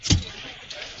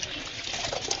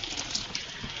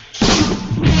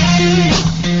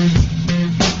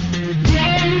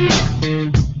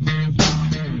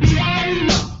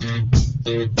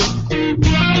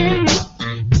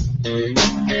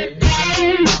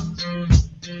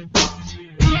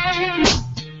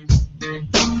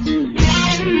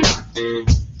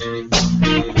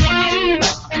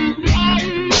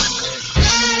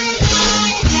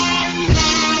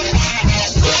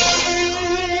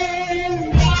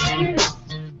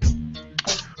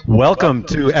Welcome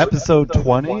to episode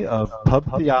 20 of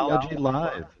Pub Theology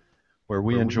Live, where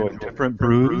we enjoy different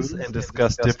brews and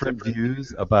discuss different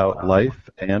views about life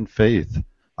and faith.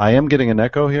 I am getting an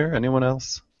echo here. Anyone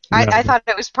else? I thought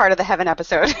it was part of the heaven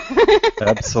episode.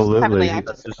 Absolutely.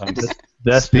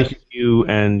 That's just you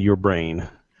and your brain.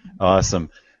 Awesome.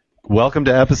 Welcome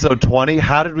to episode 20.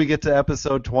 How did we get to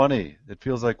episode 20? It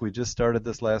feels like we just started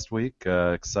this last week.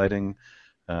 Exciting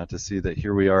to see that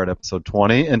here we are at episode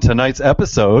 20. And tonight's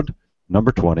episode,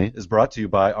 number 20, is brought to you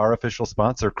by our official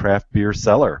sponsor, Craft Beer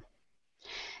Cellar.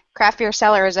 Craft Beer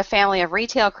Cellar is a family of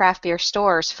retail craft beer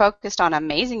stores focused on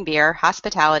amazing beer,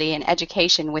 hospitality, and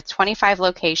education with 25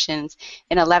 locations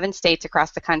in 11 states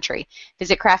across the country.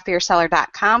 Visit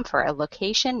craftbeercellar.com for a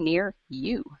location near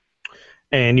you.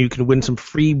 And you can win some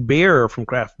free beer from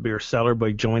Craft Beer Cellar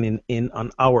by joining in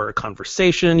on our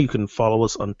conversation. You can follow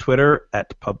us on Twitter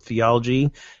at Pub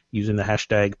Theology using the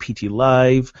hashtag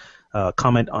PTLive.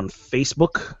 Comment on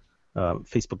Facebook,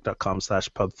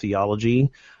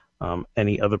 facebook.com/pubtheology.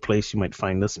 Any other place you might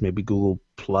find us, maybe Google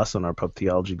Plus on our Pub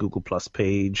Theology Google Plus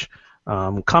page.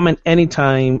 Comment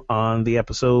anytime on the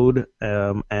episode,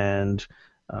 and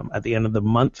at the end of the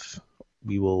month,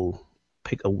 we will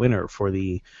pick a winner for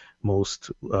the most,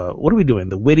 what are we doing?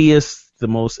 The wittiest, the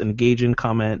most engaging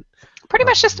comment. Pretty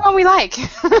much just the one we like.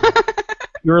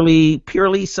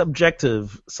 purely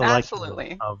subjective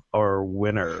selection of our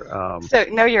winner. So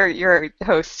know your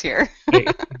hosts here.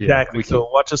 Exactly. So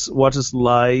watch us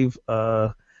live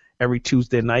every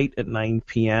Tuesday night at 9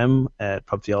 p.m. at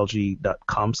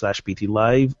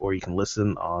pubtheology.com/ptlive, or you can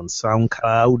listen on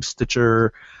SoundCloud,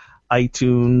 Stitcher,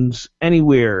 iTunes,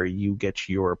 anywhere you get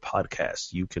your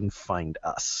podcasts, you can find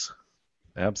us.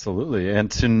 Absolutely.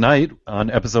 And tonight on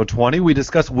episode 20, we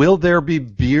discuss, will there be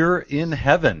beer in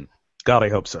heaven? God, I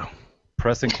hope so.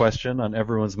 Pressing question on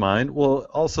everyone's mind. We'll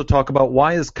also talk about,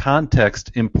 why is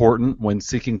context important when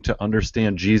seeking to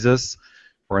understand Jesus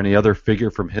or any other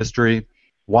figure from history?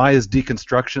 Why is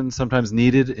deconstruction sometimes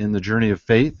needed in the journey of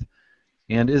faith?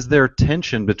 And is there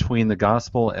tension between the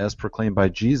gospel as proclaimed by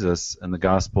Jesus and the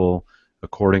gospel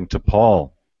according to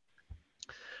Paul?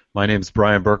 My name is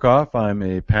Brian Burkhoff. I'm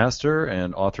a pastor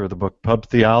and author of the book Pub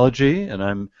Theology, and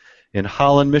I'm in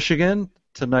Holland, Michigan,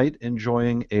 tonight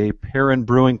enjoying a Perrin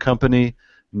Brewing Company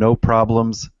No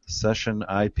Problems Session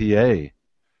IPA.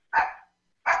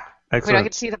 We don't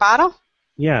get to see the bottle?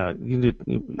 Yeah,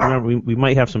 remember, we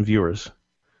might have some viewers.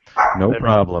 No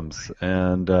problems.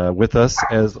 And with us,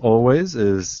 as always,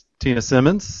 is Tina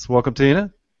Simmons. Welcome,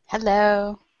 Tina.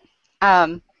 Hello.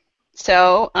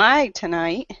 So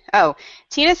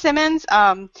Tina Simmons,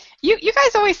 you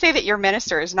guys always say that you're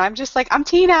ministers, and I'm just like, I'm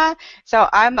Tina. So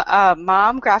I'm a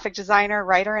mom, graphic designer,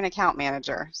 writer, and account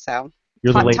manager. So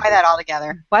tie that all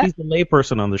together. What? He's the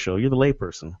layperson on the show. You're the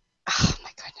layperson. Oh,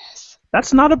 my goodness.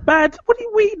 That's not a bad,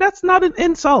 that's not an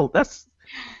insult. That's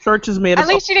church is made At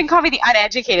least you didn't call me the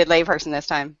uneducated layperson this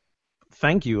time.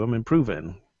 Thank you. I'm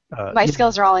improving. My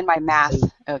skills are all in my math,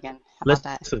 Ogan. How about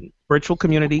that? Listen, spiritual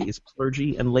community is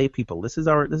clergy and lay people. This is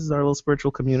our little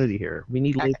spiritual community here. We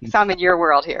need lay people. So I'm in your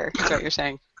world here, is what you're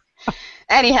saying.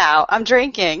 Anyhow, I'm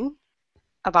drinking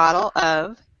a bottle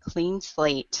of Clean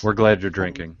Slate. We're glad you're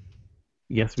drinking.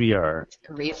 Yes, we are.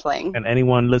 Riesling. And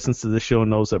anyone listens to this show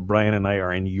knows that Brian and I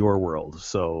are in your world.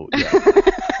 So, yeah.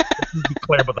 Be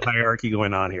clear about the hierarchy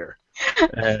going on here.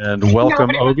 And welcome,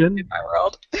 Ogan. In my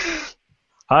world.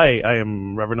 Hi, I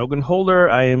am Reverend Ogan Holder.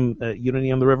 I am at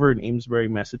Unity on the River in Amesbury,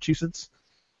 Massachusetts.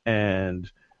 And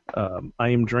I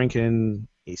am drinking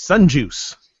a Sun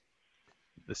Juice.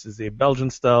 This is a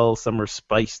Belgian-style summer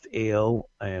spiced ale,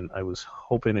 and I was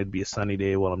hoping it'd be a sunny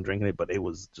day while I'm drinking it, but it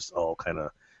was just all kind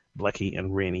of blecky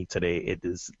and rainy today. It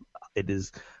is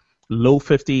low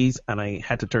 50s, and I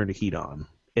had to turn the heat on.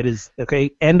 It is,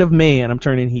 end of May, and I'm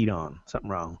turning heat on. Something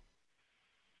wrong.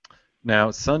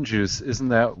 Now, Sun Juice, isn't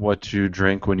that what you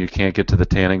drink when you can't get to the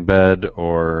tanning bed,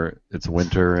 or it's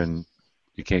winter and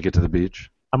you can't get to the beach?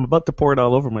 I'm about to pour it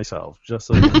all over myself, just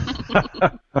so you know.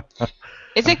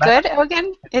 Is it good,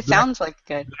 Ogan? It sounds like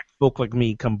good. Folk like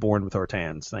me come born with our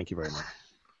tans. Thank you very much.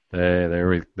 Hey, there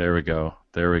we go.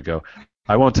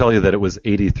 I won't tell you that it was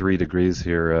 83 degrees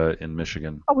here in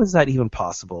Michigan. How is that even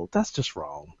possible? That's just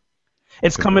wrong.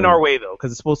 It's coming our way, though,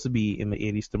 because it's supposed to be in the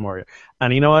 80s tomorrow.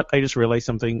 And you know what? I just realized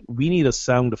something. We need a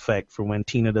sound effect for when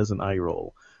Tina does an eye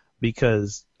roll.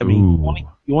 Because, you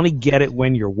only get it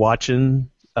when you're watching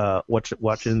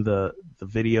the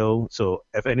video. So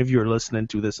if any of you are listening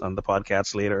to this on the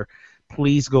podcast later,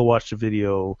 please go watch the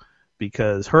video,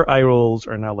 because her eye rolls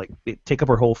are now they take up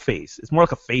her whole face. It's more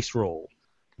like a face roll.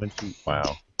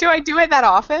 Wow. Do I do it that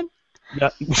often?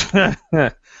 Yeah.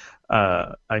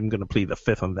 I'm going to plead the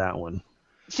fifth on that one.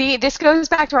 See, this goes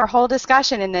back to our whole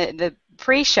discussion in the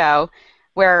pre-show,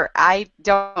 where I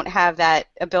don't have that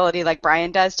ability like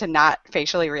Brian does to not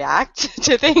facially react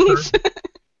to things.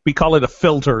 We call it a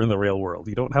filter in the real world.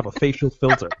 You don't have a facial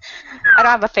filter. I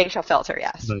don't have a facial filter,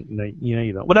 yes. No,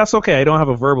 you don't. Well, that's okay. I don't have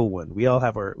a verbal one. We all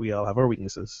have our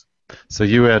weaknesses. So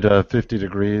you had 50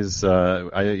 degrees.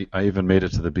 I even made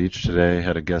it to the beach today.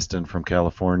 Had a guest in from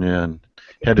California and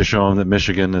had to show him that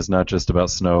Michigan is not just about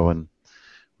snow, and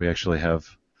we actually have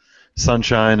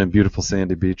sunshine and beautiful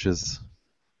sandy beaches.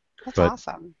 That's but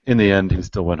awesome. In the end, he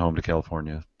still went home to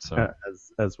California. So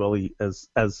as well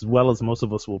as most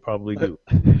of us will probably do.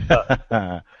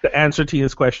 The answer to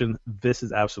his question: this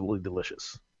is absolutely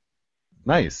delicious.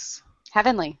 Nice.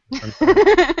 Heavenly.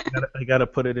 I gotta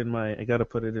put it in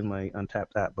my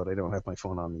Untapped app, but I don't have my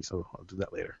phone on me, so I'll do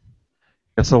that later.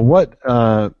 So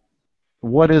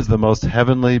what is the most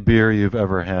heavenly beer you've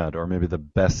ever had, or maybe the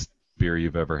best beer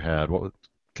you've ever had?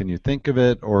 Can you think of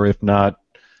it, or if not,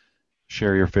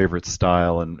 share your favorite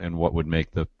style and what would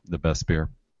make the best beer?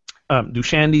 Do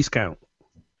shandies count?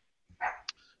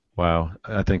 Wow,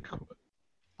 I think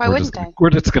Why wouldn't they?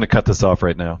 We're just going to cut this off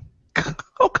right now.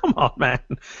 Oh, come on, man.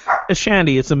 A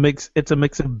shandy, it's a mix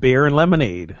of beer and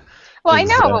lemonade. Well, I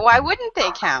know, but why wouldn't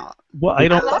they count? Well, I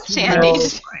don't love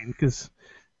shandies.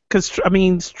 Because I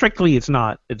mean, strictly, it's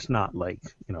not like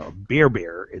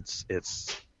beer. It's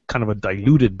kind of a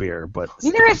diluted beer, but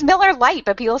neither is Miller Lite,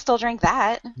 but people still drink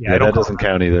that. Yeah, that doesn't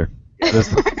count either.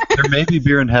 There may be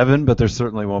beer in heaven, but there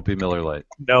certainly won't be Miller Lite.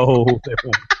 No, there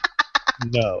won't.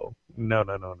 No.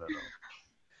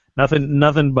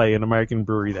 Nothing by an American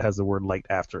brewery that has the word light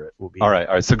after it will be. All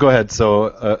right. So go ahead. So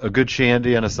a good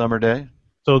shandy on a summer day.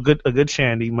 So a good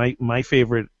shandy. My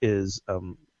favorite is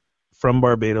from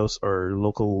Barbados, or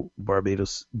local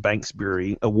Barbados Banks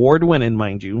Brewery, award-winning,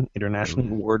 mind you, internationally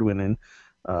award-winning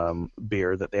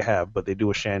beer that they have, but they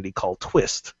do a shandy called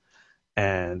Twist,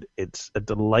 and it's a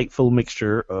delightful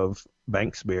mixture of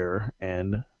Banks beer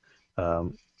and a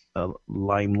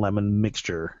lime lemon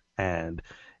mixture, and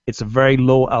it's a very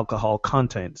low alcohol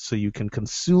content, so you can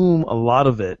consume a lot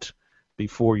of it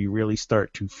before you really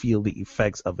start to feel the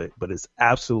effects of it. But it's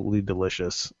absolutely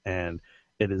delicious, and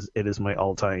it is my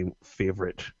all-time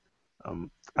favorite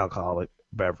alcoholic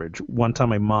beverage. One time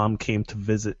my mom came to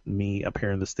visit me up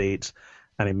here in the States,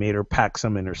 and I made her pack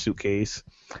some in her suitcase,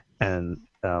 and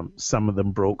some of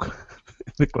them broke.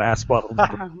 The glass bottle.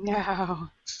 Oh, no.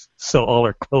 So all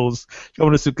her clothes, she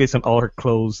opened a suitcase and all her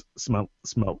clothes smelled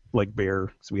like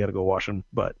beer, so we had to go wash them.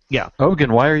 But yeah.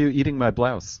 Hogan, why are you eating my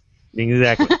blouse?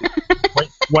 Exactly.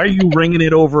 Why are you wringing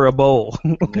it over a bowl?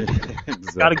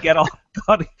 Exactly.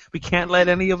 We can't let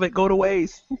any of it go to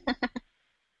waste.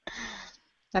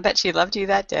 I bet she loved you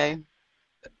that day.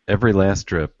 Every last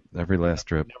drip.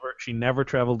 She never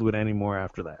traveled with any more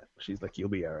after that. She's like, you'll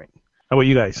be all right. How about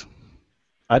you guys?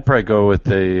 I'd probably go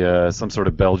with some sort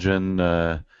of Belgian,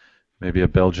 maybe a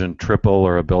Belgian triple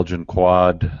or a Belgian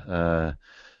quad.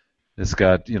 It's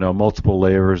got multiple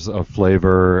layers of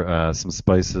flavor, some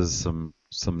spices, some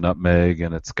nutmeg,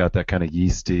 and it's got that kind of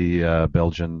yeasty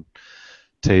Belgian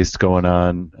taste going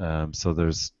on. And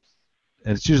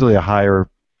it's usually a higher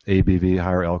ABV,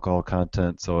 higher alcohol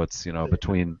content, so it's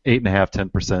between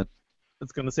 8.5%-10%. I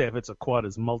was gonna say, if it's a quad,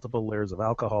 it's multiple layers of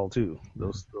alcohol too.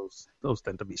 Those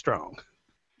tend to be strong.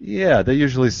 Yeah, they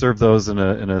usually serve those in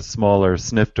a smaller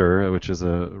snifter, which is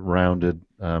a rounded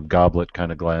goblet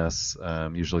kind of glass,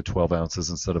 usually 12 ounces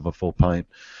instead of a full pint.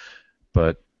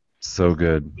 But so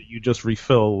good. You just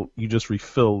refill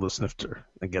the snifter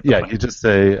and get the Yeah, pint. you just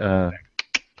say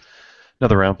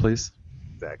another round, please.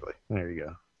 Exactly. There you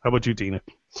go. How about you, Tina?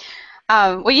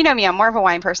 Well, you know me, I'm more of a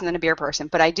wine person than a beer person,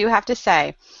 but I do have to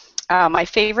say, my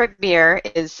favorite beer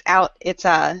is out. It's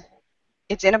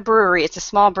in a brewery. It's a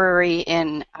small brewery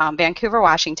in Vancouver,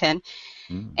 Washington,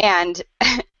 and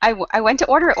I went to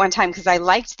order it one time because I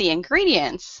liked the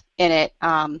ingredients in it.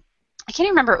 I can't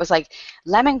even remember. It was like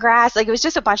lemongrass. Like, it was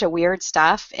just a bunch of weird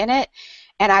stuff in it.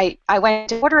 And I went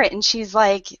to order it, and she's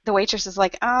like, the waitress is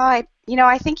like, I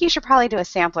think you should probably do a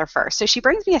sampler first. So she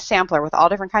brings me a sampler with all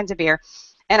different kinds of beer,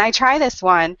 and I try this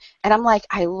one, and I'm like,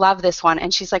 I love this one.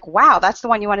 And she's like, wow, that's the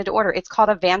one you wanted to order. It's called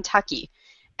a Vantucky,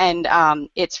 and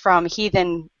it's from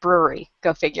Heathen Brewery.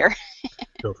 Go figure.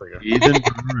 Go figure. Heathen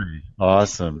Brewery.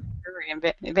 Awesome. Brewery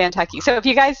in Vantucky. So if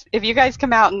you guys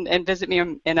come out and visit me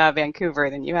in Vancouver,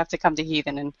 then you have to come to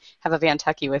Heathen and have a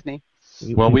Vantucky with me.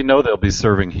 Well, we know they'll be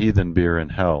serving heathen beer in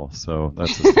hell, so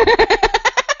that's.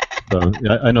 So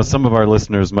I know some of our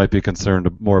listeners might be concerned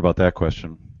more about that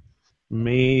question.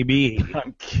 Maybe.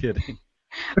 I'm kidding.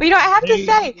 But I have to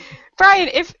say, Brian,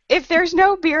 if there's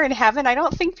no beer in heaven, I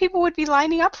don't think people would be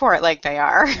lining up for it like they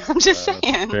are. I'm just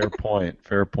saying. Fair point.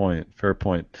 Fair point. Fair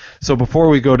point. So before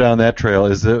we go down that trail,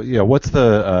 what's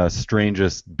the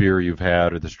strangest beer you've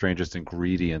had, or the strangest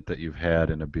ingredient that you've had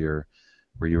in a beer,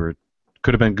 where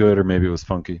could have been good, or maybe it was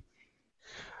funky?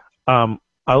 I'll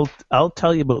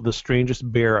tell you about the strangest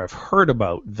beer I've heard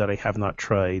about that I have not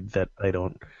tried, that I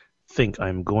don't think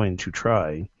I'm going to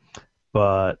try,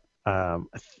 but I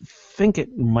think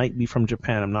it might be from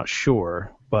Japan. I'm not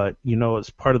sure, but as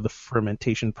part of the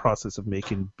fermentation process of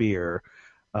making beer,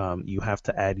 you have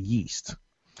to add yeast.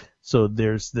 So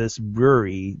there's this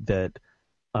brewery that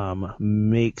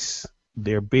makes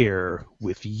their beer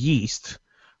with yeast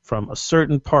from a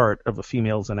certain part of a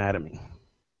female's anatomy.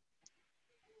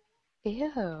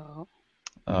 Ew. Oh.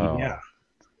 Yeah.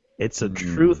 It's a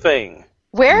true thing.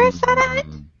 Where is that at?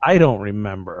 I don't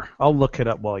remember. I'll look it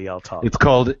up while y'all talk. It's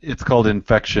called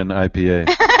Infection IPA.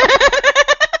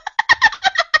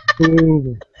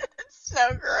 So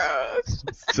gross.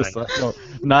 Just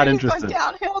not interested. Going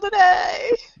downhill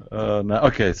today.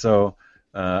 Okay, so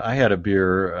I had a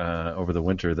beer over the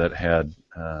winter that had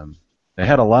it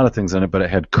had a lot of things in it, but it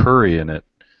had curry in it.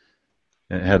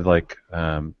 It had like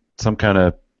some kind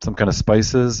of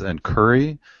spices and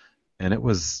curry, and it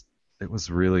was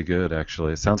really good,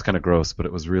 actually. It sounds kind of gross, but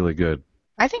it was really good.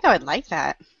 I think I would like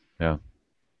that. Yeah.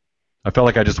 I felt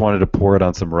like I just wanted to pour it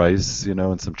on some rice,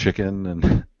 and some chicken,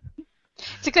 and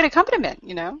it's a good accompaniment,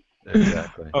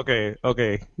 Exactly.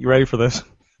 Okay. You ready for this?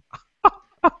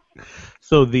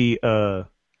 So the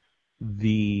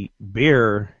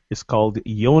beer is called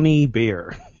Yoni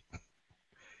beer.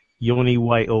 Yoni,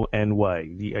 Y-O-N-Y.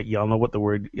 Y'all know what the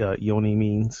word yoni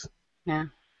means? Yeah.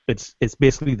 It's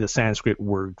basically the Sanskrit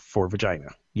word for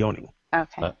vagina, yoni.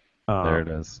 Okay. There it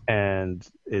is. And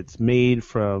it's made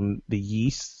from the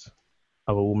yeast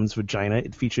of a woman's vagina.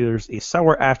 It features a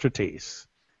sour aftertaste,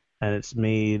 and it's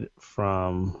made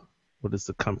from, what is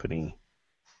the company?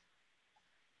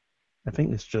 I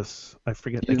think it's just, I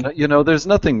forget. There's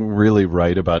nothing really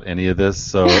right about any of this,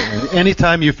 so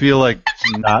anytime you feel like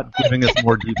not giving us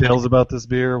more details about this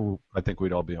beer, I think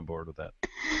we'd all be on board with that.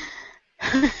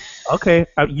 Okay,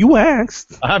 you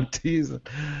asked. I'm teasing.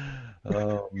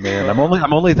 Oh man, I'm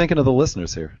only thinking of the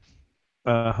listeners here.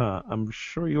 I'm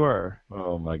sure you are.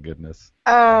 Oh my goodness.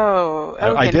 Oh, okay.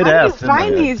 I did How ask. do you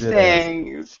find these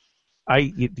things?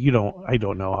 I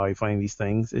don't know how I find these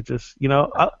things. It just,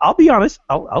 I'll be honest.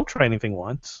 I'll try anything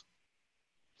once.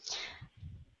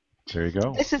 There you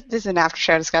go. This is an after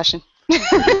show discussion.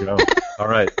 There you go. All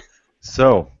right.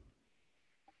 So,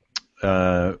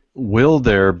 will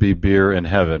there be beer in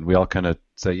heaven? We all kind of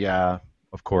say, yeah,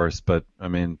 of course, but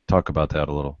talk about that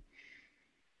a little.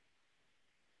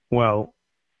 Well,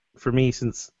 for me,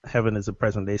 since heaven is a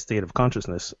present-day state of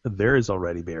consciousness, there is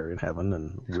already beer in heaven,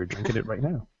 and we're drinking it right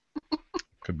now.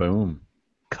 Kaboom.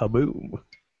 Kaboom.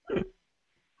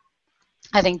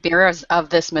 I think beer is of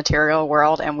this material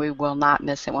world, and we will not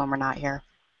miss it when we're not here.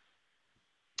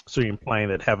 So you're implying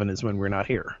that heaven is when we're not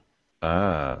here?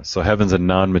 So heaven's a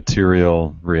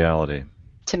non-material reality.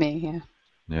 To me, yeah.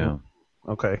 Yeah.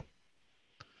 Okay.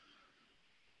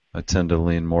 I tend to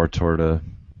lean more toward a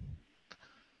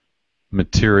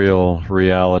material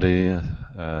reality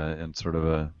and sort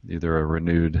of either a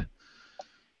renewed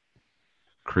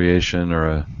creation or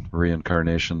a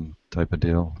reincarnation type of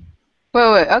deal.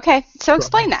 Wait, okay. So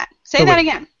explain that. Say that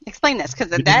again. Explain this, because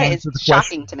that is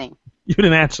shocking to me. You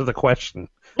didn't answer the question.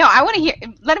 No, I want to hear.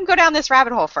 Let him go down this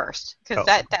rabbit hole first, because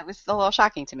that was a little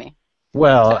shocking to me.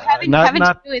 Well, so heaven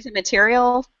too is a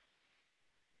material.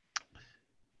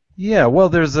 Yeah, well,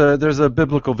 there's a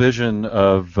biblical vision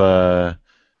of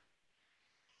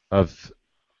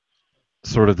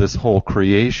sort of this whole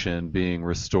creation being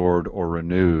restored or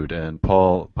renewed, and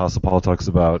Apostle Paul talks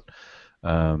about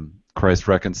Christ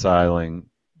reconciling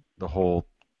the whole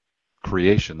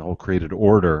creation, the whole created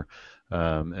order,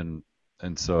 and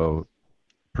so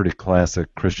pretty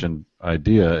classic Christian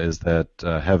idea is that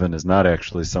heaven is not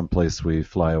actually someplace we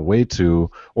fly away to,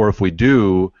 or if we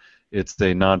do, it's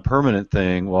a non-permanent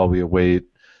thing while we await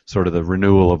sort of the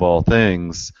renewal of all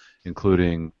things,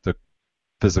 including the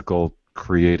physical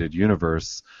created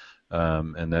universe,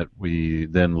 and that we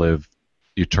then live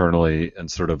eternally in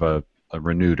sort of a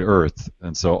renewed earth.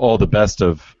 And so all the best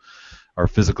of our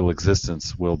physical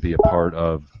existence will be a part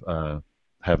of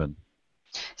heaven.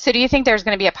 So do you think there's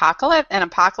going to be an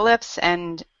apocalypse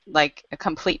and like a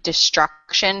complete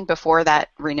destruction before that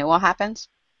renewal happens?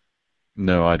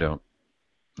 No, I don't.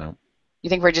 No. You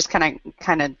think we're just kind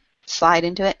of slide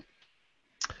into it?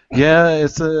 Yeah,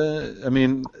 it's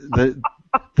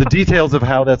The details of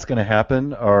how that's going to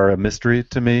happen are a mystery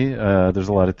to me. There's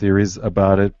a lot of theories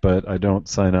about it, but I don't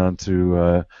sign on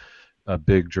to a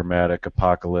big dramatic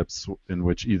apocalypse in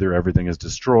which either everything is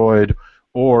destroyed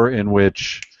or in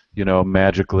which,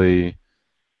 magically,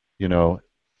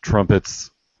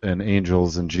 trumpets and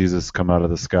angels and Jesus come out of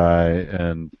the sky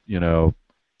and,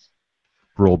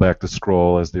 roll back the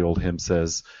scroll, as the old hymn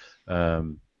says.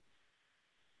 In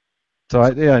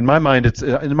my mind,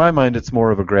 it's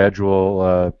more of a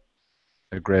gradual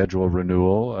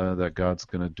renewal that God's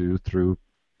going to do through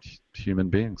human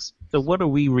beings. So what are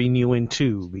we renewing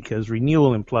to? Because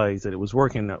renewal implies that it was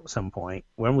working at some point.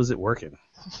 When was it working?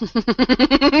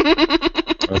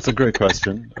 That's a great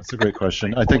question.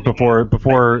 I think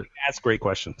before ask great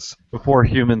questions. Before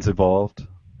humans evolved.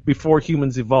 Before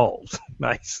humans evolved.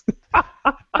 Nice. It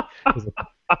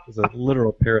was a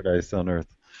literal paradise on Earth.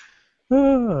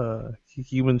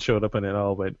 Humans showed up and it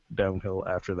all went downhill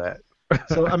after that.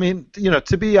 So,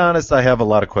 to be honest, I have a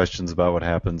lot of questions about what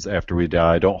happens after we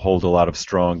die. I don't hold a lot of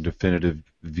strong, definitive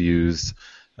views.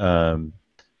 But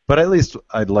at least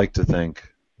I'd like to think,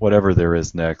 whatever there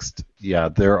is next,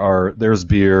 there's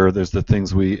beer, there's the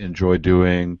things we enjoy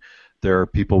doing, there are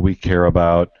people we care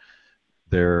about,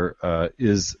 there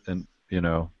is,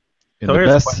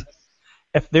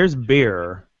 if there's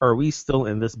beer, are we still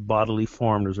in this bodily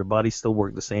form? Does our body still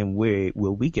work the same way?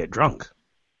 Will we get drunk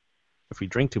if we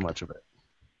drink too much of it?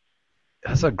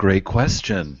 That's a great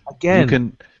question.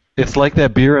 Again, it's like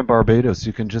that beer in Barbados.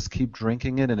 You can just keep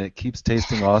drinking it, and it keeps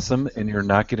tasting awesome, and you're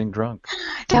not getting drunk.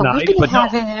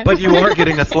 But you are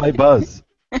getting a slight buzz.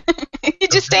 You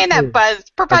just stay in that buzz,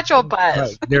 perpetual buzz.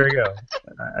 Right, there we go.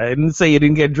 I didn't say you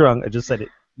didn't get drunk. I just said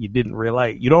you didn't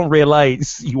realize. You don't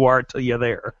realize you are till you're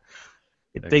there.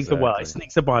 It takes a while. It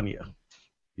sneaks up on you.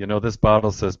 This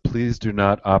bottle says, please do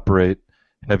not operate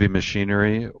heavy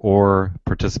machinery or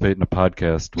participate in a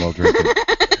podcast while drinking.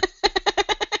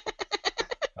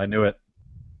 I knew it.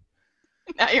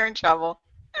 Now you're in trouble.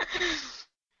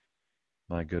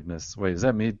 My goodness. Wait, is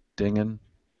that me dinging?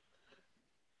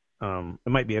 It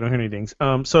might be. I don't hear any dings.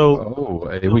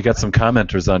 Hey, we got some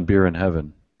commenters on beer in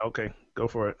heaven. Okay, go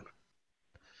for it.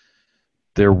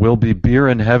 There will be beer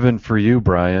in heaven for you,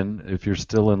 Brian, if you're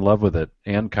still in love with it,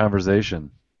 and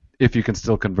conversation, if you can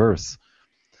still converse.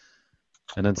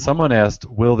 And then someone asked,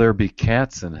 will there be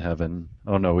cats in heaven?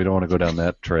 Oh, no, we don't want to go down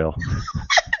that trail.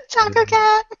 Taco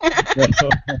cat.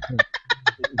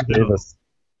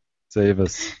 Save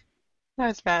us. That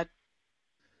was bad.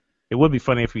 It would be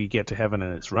funny if we get to heaven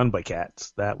and it's run by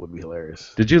cats. That would be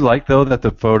hilarious. Did you like, though, that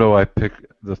the photo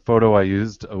I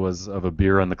used was of a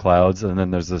beer on the clouds, and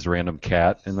then there's this random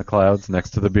cat in the clouds next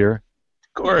to the beer?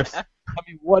 Of course. Yeah.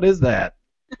 What is that?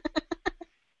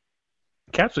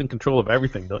 Cat's in control of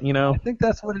everything, don't you know? I think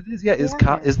that's what it is. Yeah, is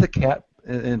the cat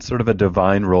in sort of a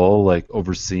divine role, like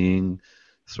overseeing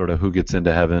sort of who gets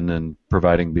into heaven and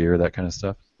providing beer, that kind of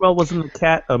stuff? Well, wasn't the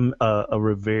cat a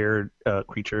revered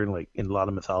creature in a lot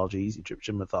of mythologies,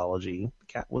 Egyptian mythology? The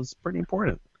cat was pretty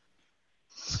important.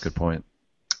 That's a good point.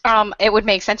 It would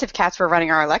make sense if cats were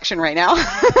running our election right now.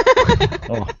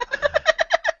 Oh.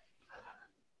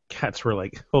 Cats were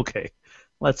like, okay,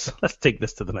 let's take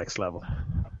this to the next level.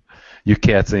 You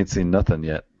cats ain't seen nothing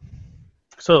yet.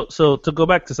 So to go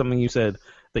back to something you said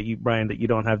Brian, that you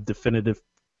don't have definitive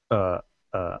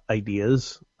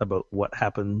ideas about what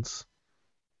happens.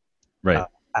 Right.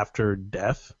 After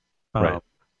death. Right.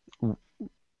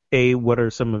 What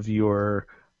are some of your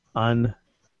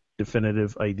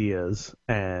undefinitive ideas,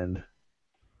 and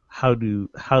how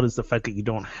does the fact that you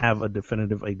don't have a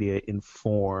definitive idea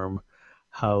inform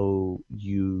how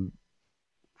you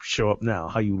show up now,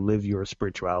 how you live your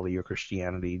spirituality, your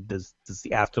Christianity? Does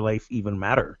the afterlife even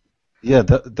matter? Yeah,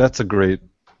 that's a great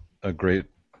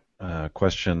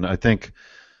question. I think.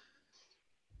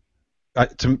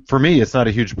 For me, it's not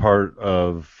a huge part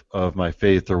of my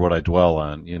faith or what I dwell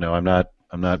on.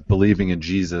 I'm not believing in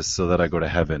Jesus so that I go to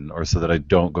heaven or so that I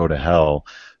don't go to hell.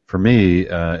 For me,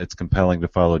 it's compelling to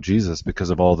follow Jesus because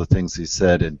of all the things he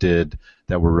said and did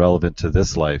that were relevant to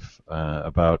this life,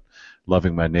 about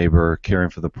loving my neighbor,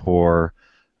 caring for the poor,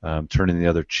 turning the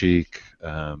other cheek,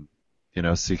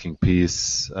 seeking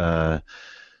peace at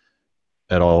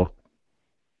all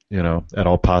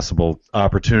possible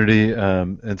opportunity.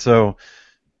 And so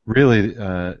really,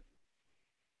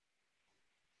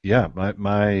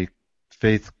 my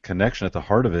faith connection at the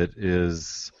heart of it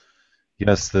is,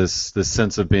 yes, this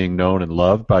sense of being known and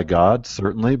loved by God,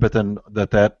 certainly, but then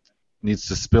that needs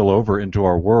to spill over into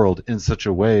our world in such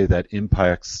a way that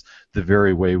impacts the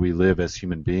very way we live as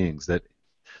human beings, that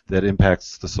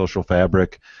impacts the social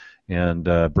fabric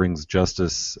and brings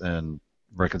justice and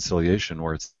reconciliation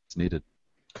where it's needed.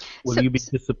 Will you be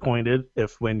disappointed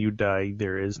if when you die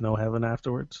there is no heaven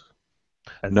afterwards?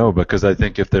 No, because I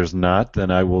think if there's not, then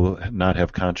I will not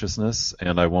have consciousness,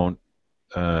 and I won't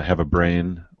have a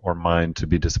brain or mind to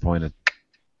be disappointed.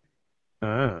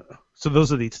 So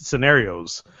those are the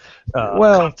scenarios.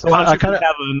 Well, I kind of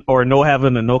heaven or no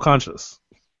heaven and no conscious.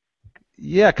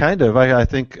 Yeah, kind of. I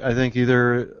think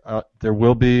either there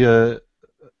will be a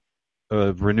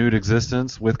renewed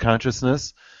existence with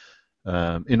consciousness,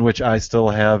 in which I still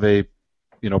have a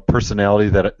personality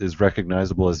that is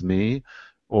recognizable as me,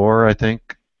 or I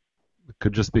think it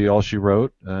could just be all she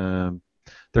wrote.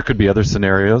 There could be other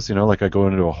scenarios, like I go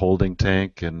into a holding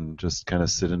tank and just kind of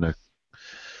sit in a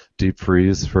deep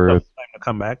freeze for time to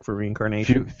come back for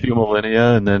reincarnation. Few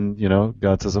millennia, and then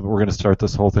God says we're going to start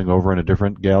this whole thing over in a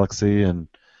different galaxy, and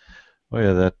oh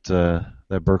yeah, that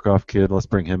Burkhoff kid, let's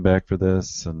bring him back for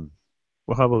this. And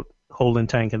well, how about holding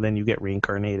tank and then you get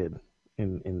reincarnated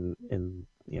in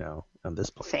on this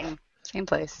place? Same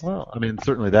place. Well, I mean,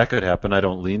 certainly that could happen. I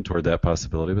don't lean toward that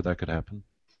possibility, but that could happen.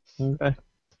 Okay.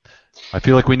 I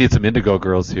feel like we need some Indigo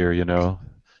Girls here,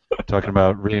 talking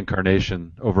about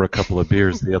reincarnation over a couple of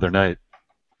beers the other night.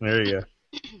 There you go.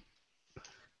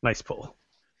 Nice pull.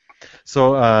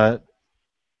 So,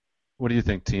 what do you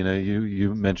think, Tina?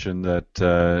 You mentioned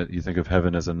that you think of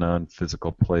heaven as a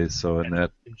non-physical place. So, in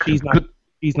that,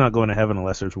 he's not going to heaven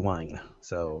unless there's wine.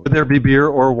 So, could there be beer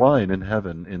or wine in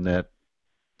heaven in that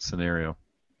scenario?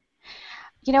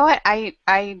 You know what?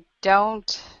 I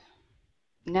don't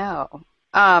know.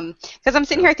 Because I'm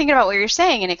sitting here thinking about what you're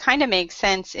saying, and it kind of makes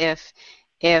sense if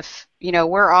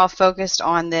we're all focused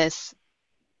on this.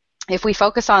 If we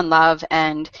focus on love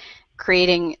and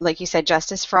creating, like you said,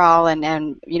 justice for all,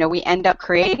 and we end up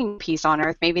creating peace on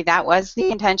earth. Maybe that was the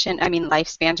intention. I mean,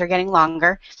 lifespans are getting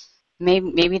longer.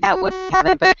 Maybe that would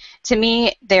happen. But to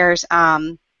me,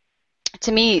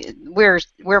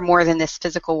 we're more than this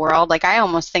physical world. Like, I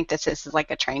almost think this is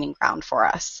like a training ground for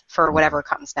us for whatever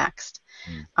comes next.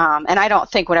 And I don't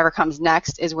think whatever comes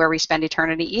next is where we spend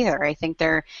eternity either. I think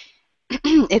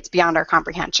it's beyond our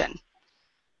comprehension.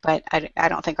 But I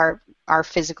don't think our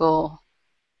physical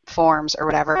forms or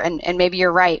whatever. And maybe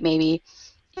you're right. Maybe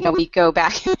we go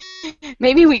back.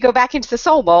 Maybe we go back into the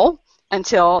soul bowl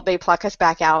until they pluck us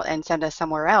back out and send us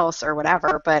somewhere else or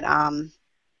whatever. But I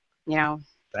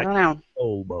don't know.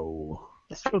 Soul bowl.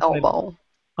 The soul bowl.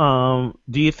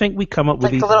 Do you think we come up with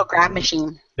like these? The little grab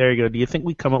machine. There you go. Do you think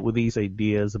we come up with these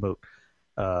ideas about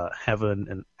heaven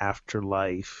and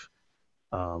afterlife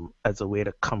as a way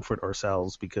to comfort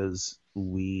ourselves because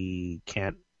we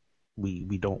don't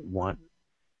want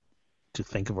to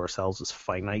think of ourselves as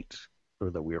finite, or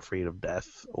that we're afraid of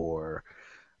death, or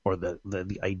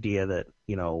the idea that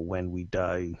when we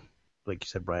die, like you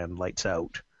said, Brian, lights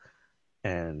out,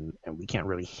 and we can't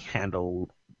really handle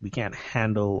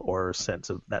our sense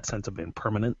of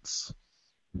impermanence.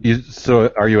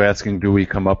 So are you asking, do we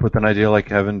come up with an idea like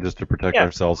heaven just to protect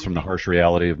ourselves from the harsh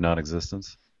reality of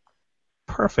non-existence?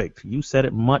 Perfect. You said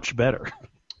it much better.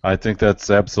 I think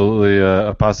that's absolutely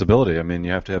a possibility. I mean,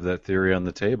 you have to have that theory on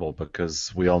the table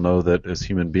because we all know that as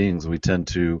human beings we tend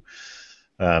to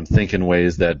think in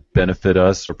ways that benefit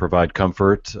us or provide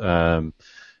comfort.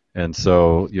 And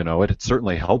so, it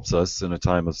certainly helps us in a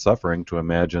time of suffering to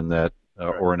imagine that,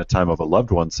 or in a time of a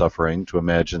loved one suffering, to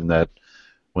imagine that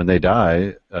when they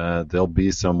die, they'll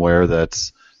be somewhere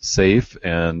that's safe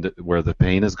and where the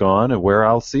pain is gone and where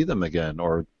I'll see them again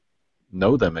or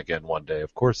know them again one day.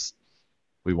 Of course,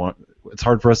 it's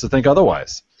hard for us to think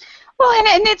otherwise. Well,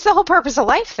 and it's the whole purpose of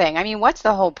life thing. I mean, what's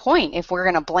the whole point if we're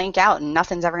going to blank out and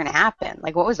nothing's ever going to happen?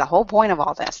 Like, what was the whole point of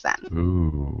all this then?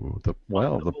 Ooh,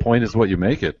 the point is what you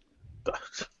make it.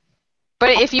 But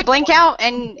if you blink out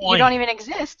and you don't even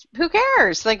exist, who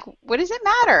cares? Like, what does it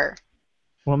matter?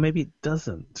 Well, maybe it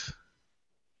doesn't.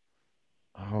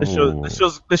 Oh.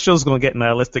 This show's going to get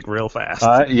nihilistic real fast.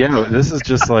 This is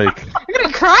just like I'm going to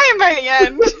be crying by the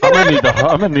end.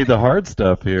 I'm gonna need the hard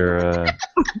stuff here.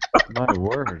 My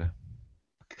word.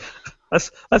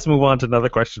 Let's move on to another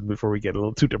question before we get a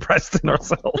little too depressed in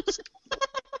ourselves.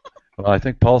 Well, I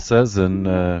think Paul says in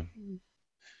 1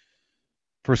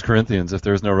 Corinthians, if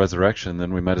there is no resurrection,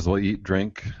 then we might as well eat,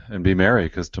 drink, and be merry,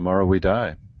 because tomorrow we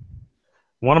die.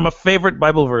 One of my favorite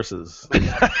Bible verses.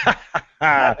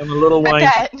 And a little wine,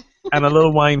 and a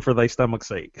little wine for thy stomach's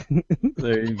sake.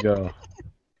 There you go.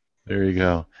 There you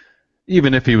go.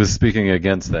 Even if he was speaking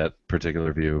against that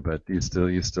particular view, but you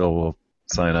still will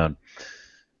sign on.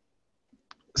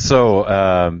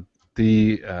 So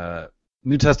the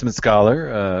New Testament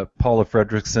scholar Paula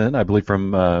Fredrickson, I believe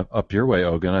from up your way,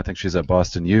 Ogun. I think she's at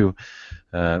Boston U.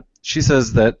 She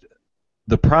says that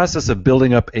the process of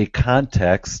building up a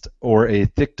context or a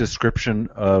thick description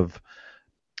of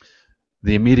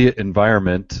the immediate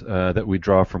environment that we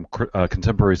draw from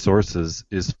contemporary sources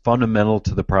is fundamental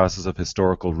to the process of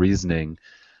historical reasoning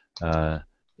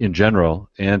in general,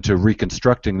 and to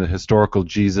reconstructing the historical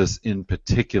Jesus in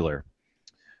particular.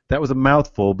 That was a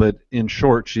mouthful, but in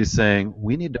short, she's saying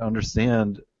we need to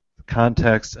understand the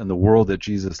context and the world that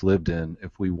Jesus lived in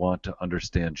if we want to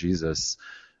understand Jesus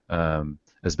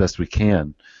as best we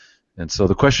can. And so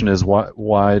the question is,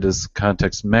 why does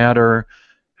context matter?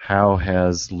 How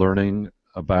has learning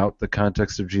about the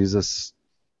context of Jesus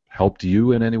helped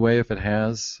you in any way, if it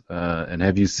has? And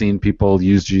have you seen people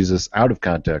use Jesus out of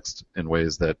context in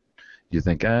ways that you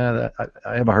think, I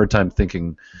have a hard time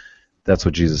thinking that's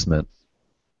what Jesus meant?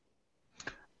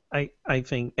 I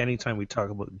think anytime we talk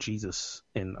about Jesus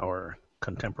in our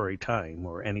contemporary time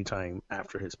or any time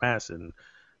after his passing,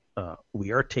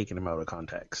 we are taking him out of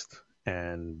context.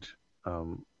 And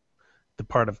the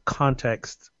part of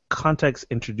context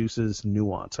introduces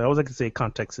nuance. I always like to say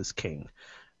context is king,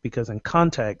 because in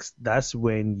context, that's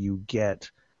when you get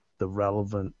the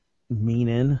relevant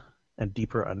meaning and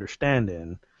deeper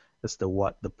understanding as to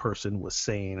what the person was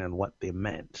saying and what they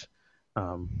meant.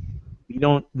 We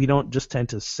don't just tend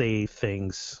to say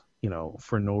things,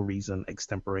 for no reason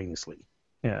extemporaneously.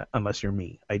 Yeah, unless you're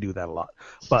me. I do that a lot.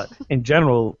 But in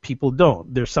general, people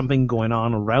don't. There's something going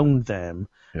on around them,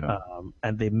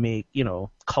 and they make,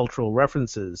 cultural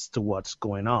references to what's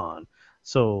going on.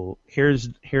 So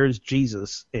here's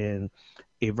Jesus in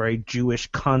a very Jewish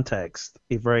context,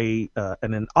 in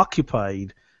an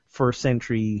occupied first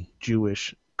century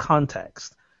Jewish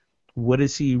context. What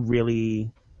is he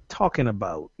really talking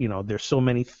about? There's so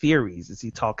many theories. Is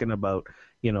he talking about,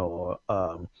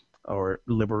 or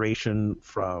liberation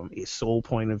from a soul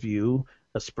point of view,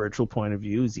 a spiritual point of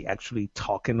view? Is he actually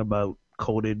talking about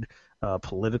coded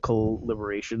political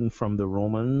liberation from the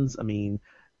Romans? I mean,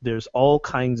 there's all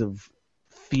kinds of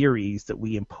theories that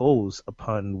we impose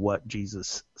upon what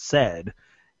Jesus said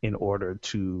in order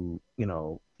to,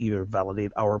 either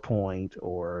validate our point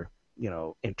or,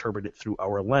 interpret it through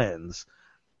our lens.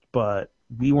 But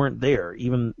we weren't there.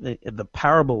 Even the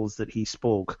parables that he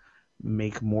spoke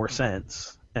make more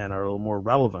sense and are a little more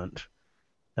relevant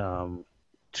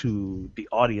to the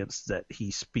audience that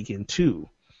he's speaking to.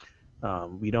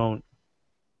 We don't,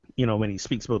 when he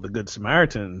speaks about the Good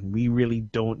Samaritan, we really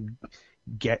don't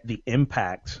get the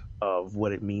impact of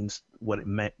what it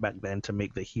meant back then to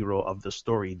make the hero of the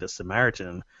story the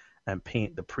Samaritan and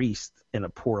paint the priest in a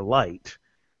poor light,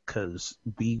 because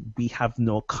we have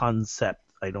no concept,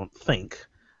 I don't think,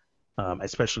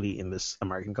 especially in this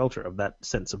American culture, of that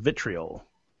sense of vitriol.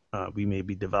 We may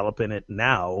be developing it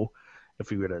now if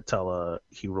we were to tell a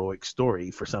heroic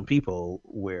story for some people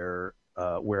where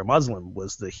a Muslim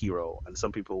was the hero, and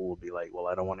some people will be like, well,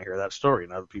 I don't want to hear that story,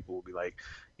 and other people will be like,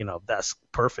 that's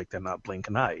perfect and not blink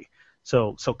an eye.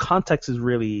 So context is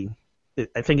really,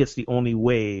 I think it's the only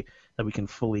way that we can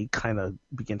fully kind of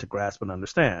begin to grasp and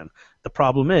understand. The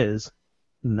problem is,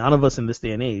 none of us in this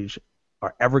day and age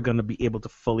are ever going to be able to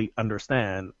fully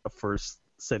understand a first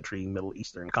century Middle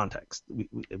Eastern context. We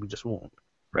just won't.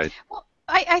 Right. Well,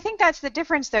 I think that's the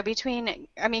difference, though,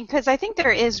 because I think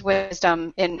there is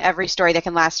wisdom in every story that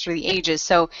can last through the ages.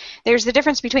 So there's the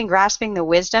difference between grasping the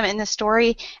wisdom in the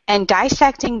story and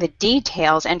dissecting the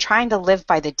details and trying to live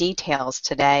by the details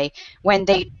today when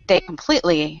they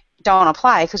completely don't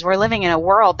apply, because we're living in a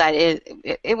world that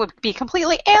it would be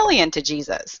completely alien to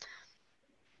Jesus.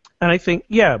 And I think,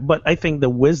 but I think the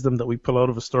wisdom that we pull out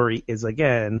of a story is,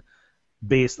 again,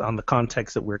 based on the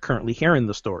context that we're currently hearing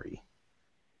the story.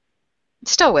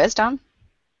 It's still wisdom.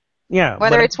 Yeah.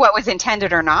 Whether it's what was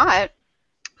intended or not.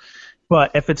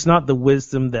 But if it's not the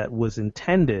wisdom that was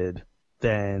intended,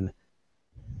 then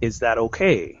is that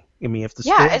okay? I mean, if the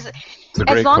story... It's a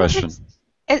great question.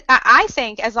 I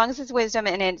think as long as it's wisdom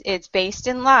and it's based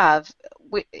in love,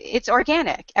 it's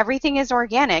organic. Everything is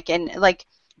organic. And, like,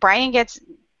 Brian gets,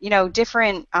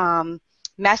 different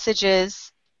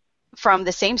messages from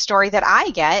the same story that I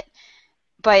get,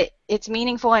 but it's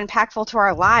meaningful and impactful to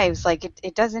our lives. Like,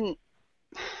 it doesn't,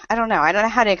 I don't know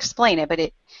how to explain it, but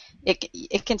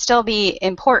it can still be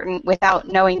important without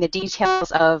knowing the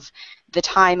details of the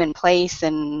time and place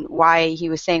and why he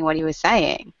was saying what he was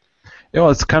saying.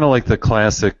 It's kind of like the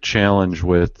classic challenge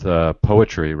with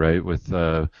poetry, right? With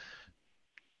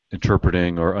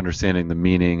interpreting or understanding the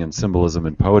meaning and symbolism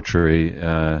in poetry.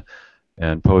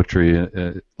 And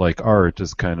poetry, like art,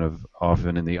 is kind of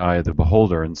often in the eye of the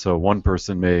beholder. And so one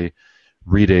person may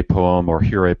read a poem or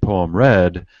hear a poem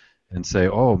read and say,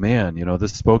 oh man,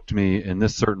 this spoke to me in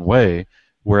this certain way.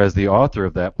 whereas the author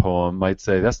of that poem might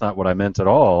say, that's not what I meant at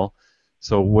all.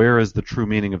 So where is the true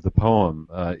meaning of the poem?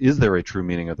 Is there a true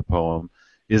meaning of the poem?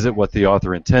 Is it what the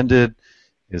author intended?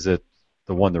 Is it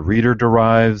the one the reader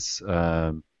derives?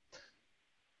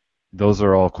 Those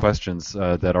are all questions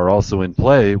that are also in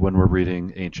play when we're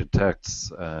reading ancient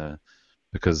texts,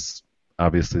 because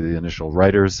obviously the initial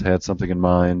writers had something in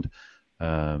mind,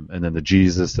 and then the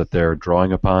Jesus that they're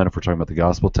drawing upon, if we're talking about the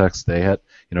gospel text, they had,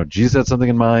 Jesus had something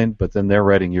in mind, but then they're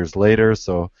writing years later,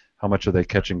 so how much are they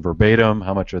catching verbatim?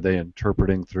 How much are they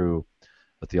interpreting through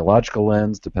a theological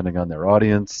lens, depending on their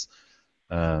audience?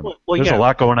 There's a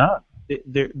lot going on.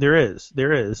 There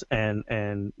is,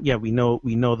 and yeah, we know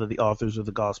that the authors of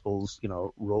the Gospels,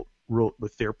 wrote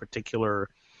with their particular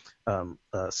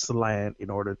slant in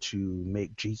order to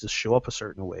make Jesus show up a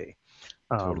certain way.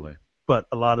 Totally. But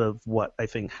a lot of what I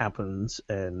think happens,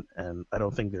 and I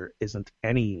don't think there isn't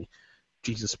any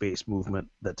Jesus-based movement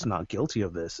that's not guilty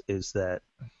of this, is that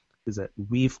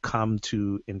we've come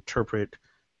to interpret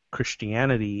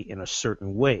Christianity in a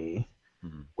certain way.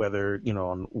 Mm-hmm. Whether,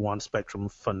 on one spectrum,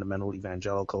 fundamental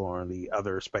evangelical, or on the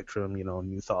other spectrum,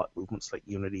 New Thought movements like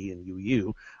Unity and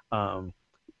UU,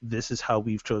 this is how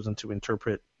we've chosen to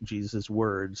interpret Jesus'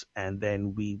 words, and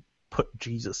then we put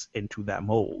Jesus into that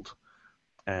mold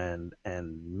and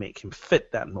make him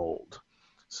fit that mold.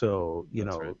 So,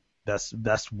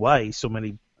 that's why so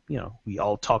many, we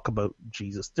all talk about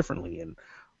Jesus differently and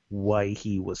why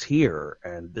he was here,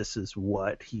 and this is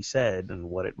what he said and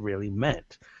what it really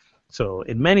meant. So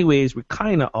in many ways, we're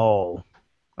kind of all,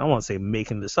 I don't want to say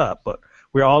making this up, but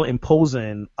we're all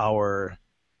imposing our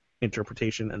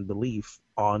interpretation and belief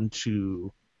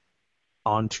onto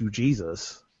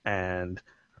Jesus. And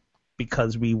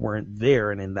because we weren't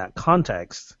there and in that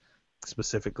context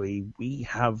specifically, we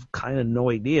have kind of no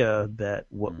idea that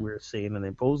what we're saying and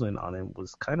imposing on him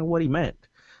was kind of what he meant.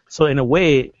 So in a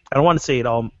way, I don't want to say it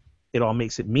all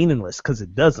makes it meaningless, because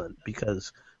it doesn't,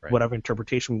 because right. Whatever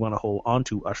interpretation we want to hold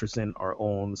onto ushers in our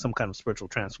own, some kind of spiritual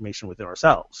transformation within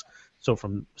ourselves. So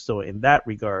in that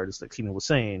regard, as like Tina was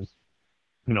saying,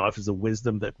 if it's a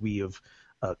wisdom that we have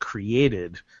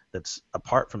created that's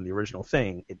apart from the original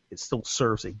thing, it still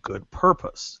serves a good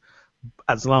purpose,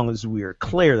 as long as we are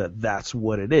clear that that's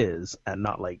what it is, and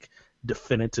not like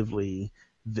definitively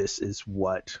this is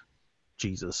what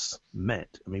Jesus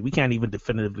meant. I mean, we can't even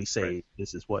definitively say right.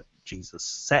 This is what Jesus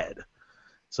said.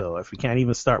 So if we can't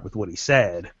even start with what he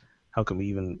said, how can we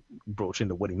even broach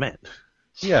into what he meant?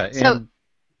 Yeah. And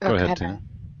go ahead, Tina.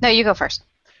 No, you go first.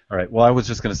 All right. Well, I was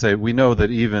just going to say, we know that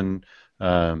even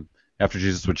after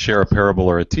Jesus would share a parable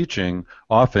or a teaching,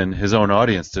 often his own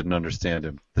audience didn't understand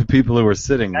him. The people who were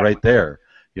sitting right there,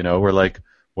 were like,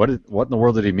 what in the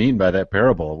world did he mean by that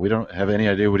parable? We don't have any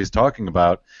idea what he's talking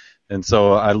about. And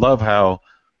so I love how,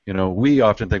 we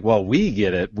often think, well, we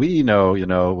get it. We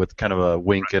know, with kind of a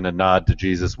wink and a nod to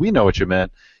Jesus, we know what you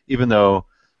meant, even though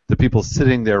the people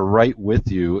sitting there right with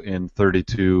you in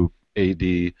 32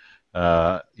 AD,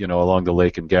 along the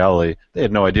lake in Galilee, they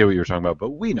had no idea what you were talking about,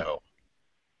 but we know.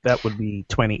 That would be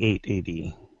 28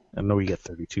 AD. I know where you get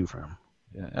 32 from.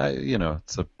 Yeah,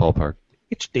 it's a ballpark.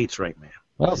 Get your dates right, man.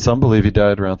 Well, some believe he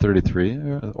died around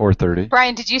 33 or 30.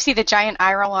 Brian, did you see the giant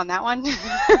eye roll on that one?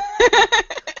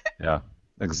 Yeah.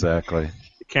 Exactly.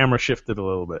 The camera shifted a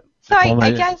little bit. So I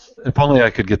guess if only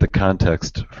I could get the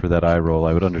context for that eye roll,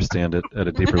 I would understand it at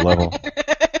a deeper level.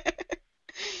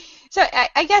 So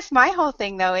I guess my whole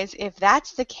thing, though, is if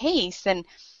that's the case, then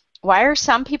why are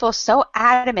some people so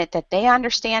adamant that they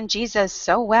understand Jesus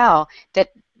so well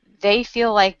that they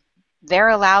feel like they're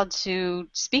allowed to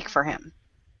speak for him?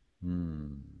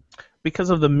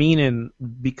 Because of the meaning,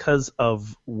 because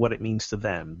of what it means to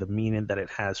them, the meaning that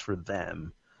it has for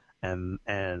them.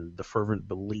 And the fervent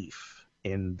belief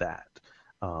in that,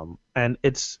 and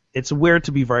it's weird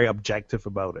to be very objective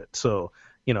about it. So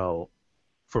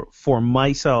for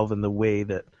myself and the way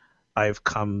that I've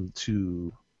come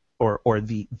to, or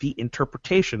the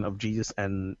interpretation of Jesus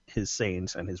and his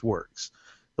sayings and his works,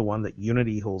 the one that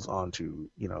Unity holds on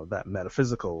to, that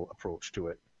metaphysical approach to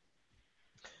it.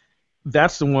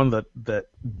 That's the one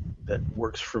that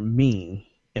works for me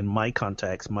in my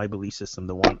context, my belief system,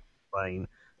 the one I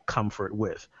comfort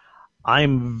with.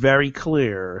 I'm very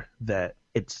clear that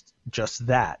it's just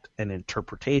that, an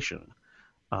interpretation.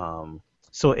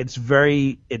 So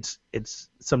it's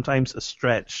sometimes a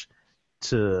stretch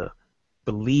to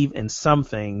believe in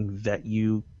something that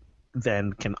you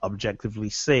then can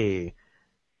objectively say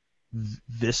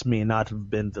this may not have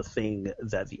been the thing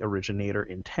that the originator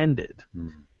intended.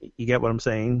 You get what I'm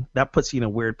saying? That puts you in a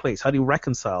weird place. How do you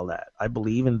reconcile that? I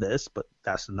believe in this, but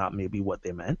that's not maybe what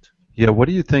they meant. Yeah, what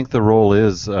do you think the role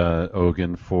is,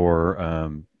 Ogun, for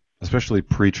especially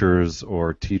preachers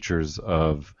or teachers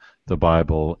of the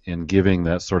Bible in giving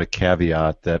that sort of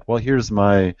caveat that, well, here's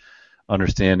my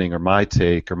understanding or my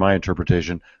take or my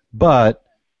interpretation, but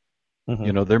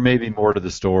there may be more to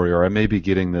the story, or I may be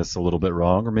getting this a little bit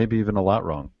wrong, or maybe even a lot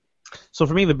wrong. So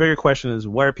for me, the bigger question is,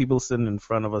 why are people sitting in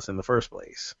front of us in the first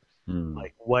place?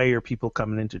 Like, why are people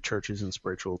coming into churches and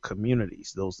spiritual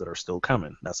communities? Those that are still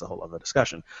coming. That's a whole other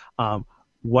discussion.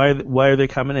 Why are they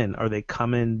coming in? Are they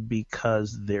coming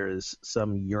because there's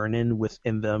some yearning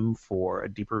within them for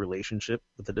a deeper relationship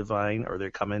with the divine? Are they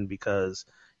coming because,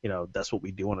 that's what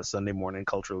we do on a Sunday morning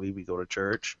culturally? We go to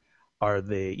church. Are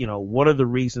they, what are the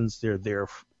reasons they're there?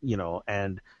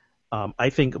 And I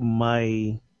think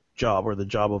my job, or the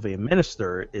job of a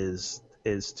minister, is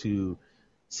to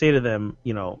say to them,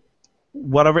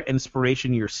 whatever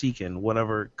inspiration you're seeking,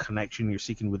 whatever connection you're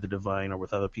seeking with the divine or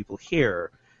with other people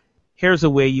here's a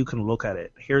way you can look at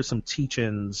it. Here's some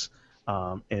teachings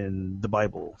in the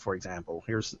Bible, for example.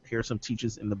 Here's some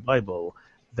teachings in the Bible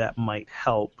that might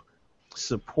help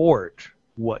support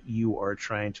what you are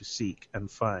trying to seek and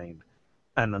find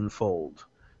and unfold.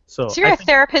 So you're a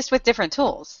therapist with different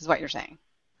tools, is what you're saying.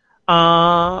 No,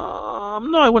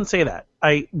 I wouldn't say that.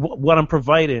 What I'm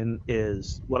providing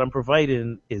is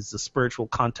the spiritual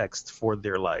context for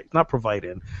their life. Not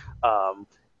providing,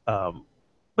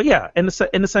 but yeah, in the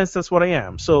sense that's what I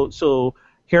am. So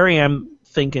here I am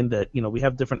thinking that we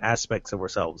have different aspects of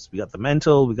ourselves. We got the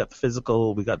mental, we got the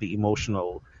physical, we got the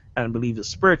emotional, and I believe the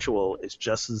spiritual is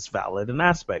just as valid an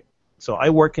aspect. So I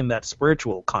work in that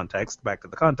spiritual context. Back to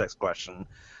the context question.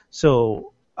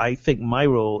 So I think my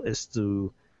role is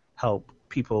to help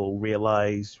people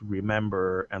realize,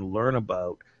 remember, and learn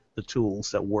about the tools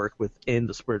that work within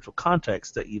the spiritual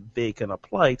context that they can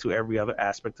apply to every other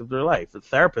aspect of their life. The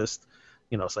therapist,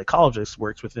 psychologist,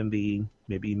 works within the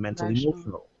maybe mental,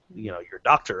 emotional. Your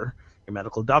doctor, your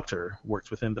medical doctor, works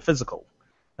within the physical,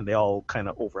 and they all kind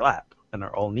of overlap and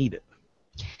are all needed.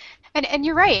 And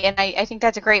you're right, and I think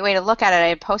that's a great way to look at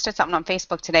it. I posted something on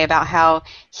Facebook today about how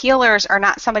healers are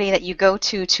not somebody that you go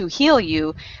to heal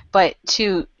you, but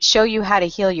to show you how to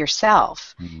heal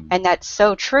yourself. Mm-hmm. And that's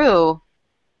so true.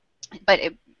 But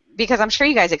because I'm sure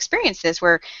you guys experience this,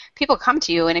 where people come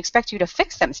to you and expect you to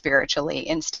fix them spiritually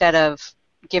instead of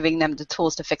giving them the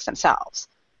tools to fix themselves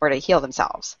or to heal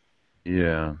themselves.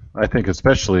 Yeah, I think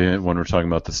especially when we're talking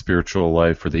about the spiritual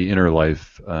life or the inner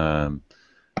life,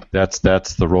 that's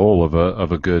the role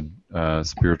of a good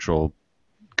spiritual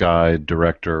guide,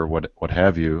 director, what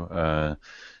have you,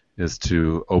 is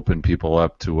to open people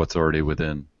up to what's already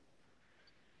within.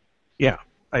 Yeah,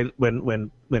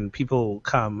 when people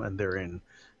come and they're in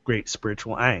great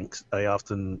spiritual angst, I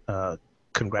often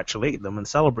congratulate them and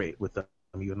celebrate with them,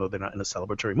 even though they're not in a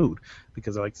celebratory mood,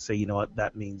 because I like to say,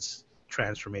 that means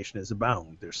transformation is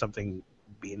abound. There's something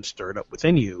being stirred up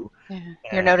within you. Yeah,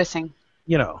 you're noticing.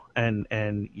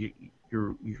 And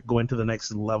you're going to the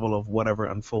next level of whatever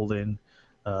unfolding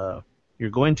you're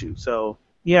going to. So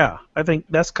yeah, I think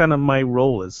that's kind of my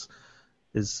role. Is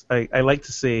I like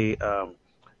to say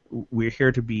we're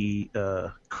here to be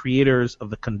creators of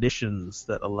the conditions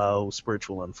that allow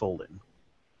spiritual unfolding.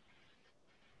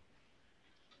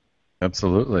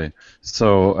 Absolutely.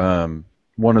 So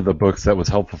one of the books that was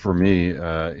helpful for me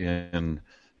in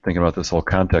thinking about this whole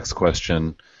context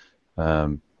question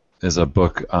is a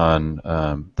book on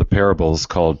the parables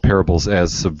called Parables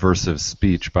as Subversive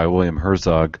Speech by William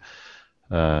Herzog.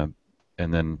 And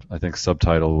then I think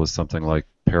subtitle was something like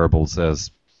Parables as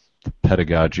the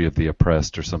Pedagogy of the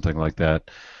Oppressed or something like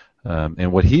that.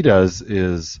 And what he does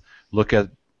is look at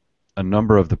a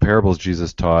number of the parables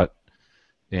Jesus taught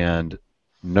and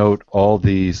note all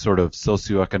the sort of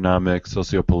socioeconomic,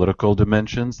 sociopolitical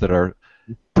dimensions that are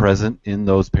present in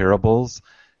those parables.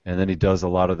 And then he does a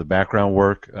lot of the background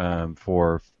work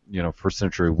for first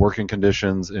century working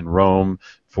conditions in Rome,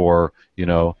 for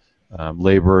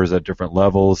laborers at different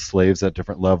levels, slaves at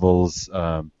different levels,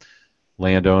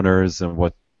 landowners, and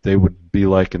what they would be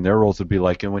like and their roles would be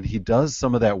like. And when he does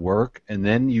some of that work, and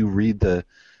then you read the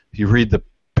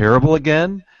parable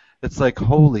again, it's like,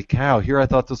 holy cow! Here I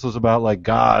thought this was about like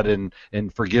God and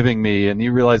forgiving me, and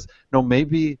you realize no,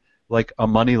 maybe like a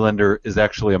moneylender is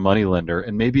actually a moneylender,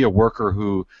 and maybe a worker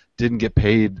who didn't get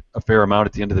paid a fair amount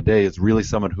at the end of the day is really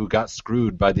someone who got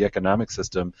screwed by the economic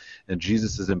system, and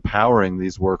Jesus is empowering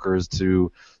these workers to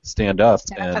stand up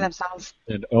for themselves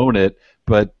and own it.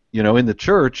 But in the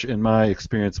church, in my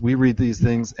experience, we read these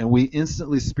things and we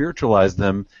instantly spiritualize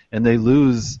them, and they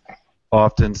lose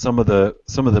often some of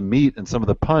the meat and some of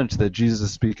the punch that Jesus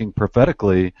is speaking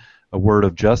prophetically, a word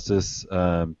of justice.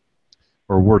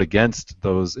 or word against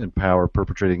those in power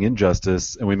perpetrating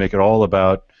injustice, and we make it all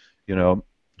about,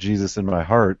 Jesus in my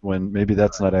heart, when maybe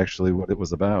that's not actually what it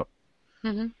was about.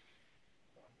 Mm-hmm.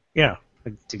 Yeah,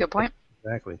 That's a good point.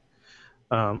 Exactly.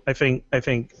 I think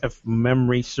if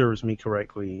memory serves me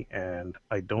correctly, and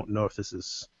I don't know if this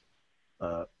is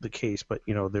the case, but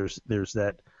there's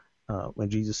that when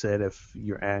Jesus said, if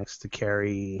you're asked to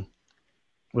carry,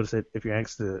 what is it? If you're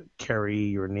asked to carry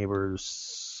your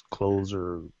neighbor's clothes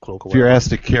or cloak or If you're whatever, asked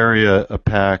to carry a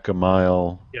pack a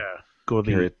mile, yeah, go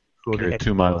carry the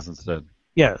 2 miles instead.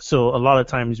 Yeah, so a lot of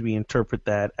times we interpret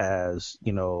that as,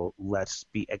 let's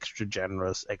be extra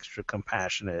generous, extra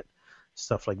compassionate,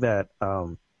 stuff like that.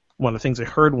 One of the things I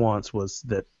heard once was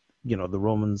that, the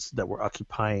Romans that were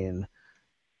occupying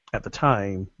at the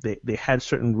time, they had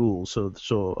certain rules.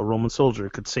 So a Roman soldier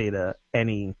could say to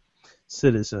any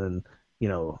citizen,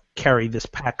 carry this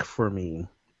pack for me,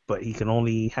 but he can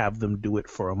only have them do it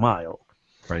for a mile.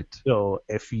 Right. So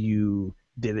if you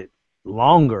did it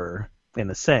longer, in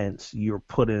a sense, you're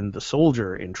putting the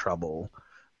soldier in trouble,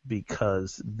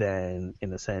 because then,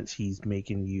 in a sense, he's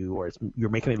making you, or you're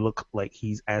making it look like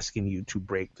he's asking you to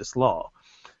break this law.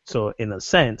 So, in a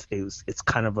sense, it's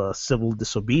kind of a civil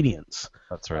disobedience.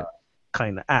 That's right.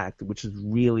 Kind of act, which is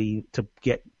really to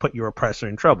put your oppressor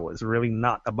in trouble. It's really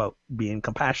not about being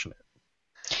compassionate.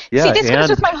 Yeah, See, this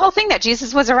goes with my whole thing that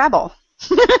Jesus was a rebel.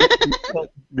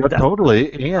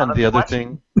 Totally. And the other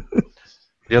thing.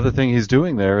 The other thing he's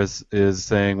doing there is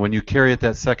saying, when you carry it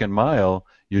that second mile,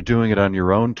 you're doing it on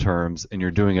your own terms, and you're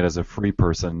doing it as a free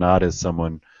person, not as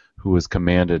someone who is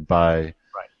commanded by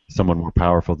someone more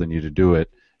powerful than you to do it.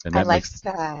 And that makes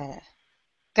that.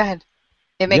 Go ahead.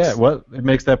 It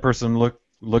makes that person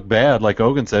look bad, like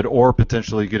Ogun said, or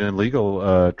potentially get in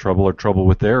legal trouble or trouble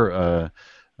with their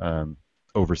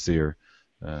overseer.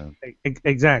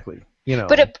 Exactly.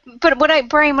 But what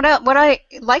I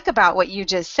like about what you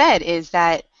just said is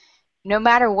that no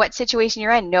matter what situation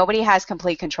you're in, nobody has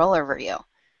complete control over you.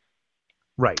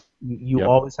 Right. You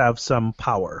always have some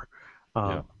power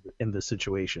in the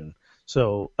situation.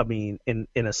 So, I mean, in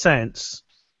a sense,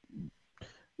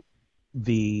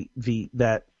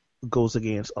 that goes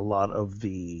against a lot of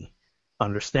the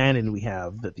understanding we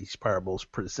have that these parables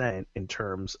present, in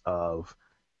terms of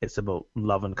it's about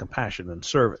love and compassion and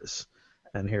service.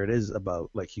 And here it is about,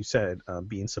 like you said,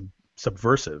 being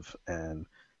subversive and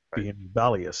being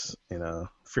rebellious in a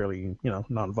fairly,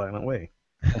 nonviolent way.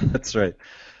 That's right.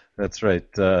 That's right.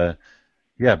 Being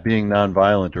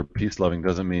nonviolent or peace-loving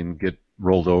doesn't mean get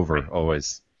rolled over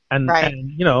always. And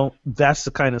that's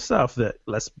the kind of stuff that,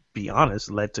 let's be honest,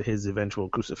 led to his eventual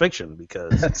crucifixion,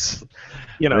 because that's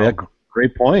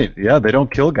great point. Yeah, they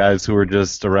don't kill guys who are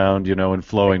just around, in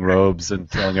flowing robes and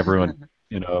telling everyone,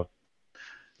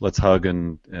 let's hug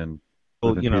and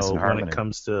live in peace and harmony. When it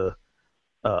comes to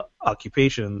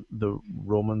occupation, the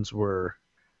Romans were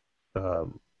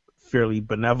fairly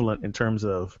benevolent in terms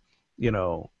of,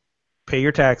 pay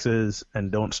your taxes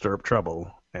and don't stir up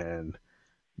trouble, and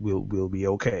we'll be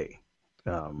okay.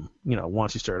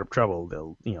 Once you stir up trouble,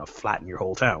 they'll flatten your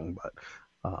whole town.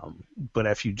 But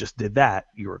if you just did that,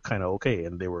 you were kind of okay.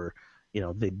 And they were,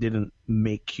 they didn't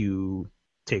make you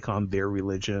take on their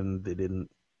religion. They didn't,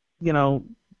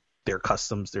 their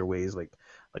customs, their ways, like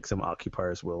some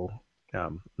occupiers will,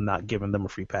 not giving them a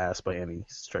free pass by any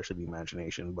stretch of the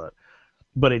imagination.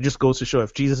 But it just goes to show,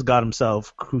 if Jesus got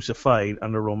himself crucified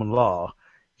under Roman law,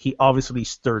 he obviously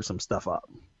stirred some stuff up,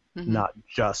 not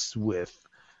just with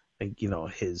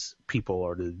his people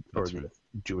or the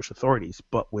Jewish authorities,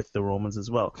 but with the Romans as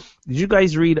well. Did you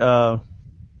guys read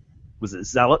was it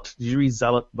Zealot? Did you read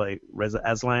Zealot by Reza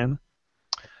Aslan?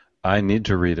 I need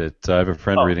to read it. I have a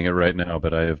friend reading it right now,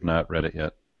 but I have not read it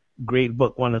yet. Great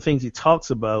book. One of the things he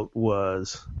talks about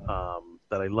was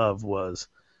that I love was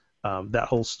that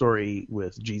whole story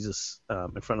with Jesus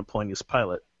in front of Pontius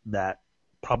Pilate, that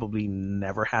probably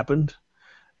never happened,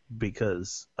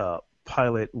 because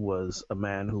Pilate was a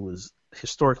man who was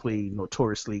historically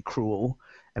notoriously cruel,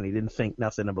 and he didn't think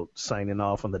nothing about signing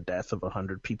off on the death of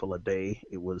 100 people a day.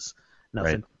 It was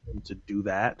nothing for him to do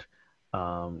that.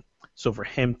 So for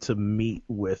him to meet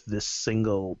with this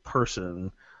single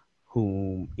person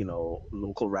whom,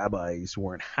 local rabbis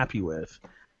weren't happy with,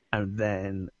 and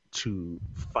then to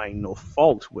find no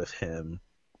fault with him,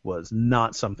 was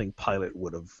not something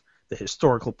the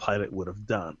historical Pilate would have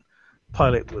done.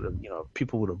 Pilate would have,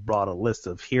 people would have brought a list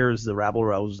of, here's the rabble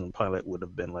rousers, and Pilate would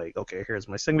have been like, okay, here's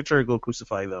my signature, go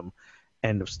crucify them,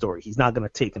 end of story. He's not going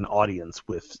to take an audience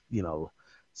with,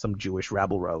 some Jewish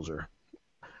rabble rouser.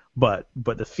 But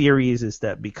the theory is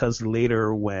that because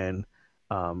later when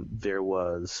there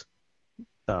was,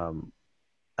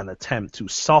 an attempt to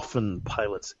soften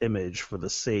Pilate's image for the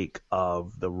sake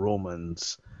of the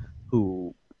Romans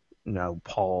who now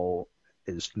Paul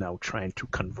is now trying to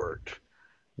convert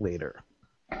later.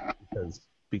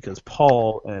 Because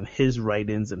Paul and his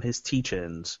writings and his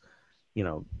teachings,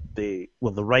 the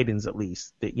writings at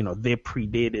least, they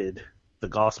predated the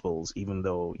Gospels, even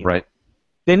though right.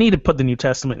 They need to put the New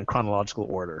Testament in chronological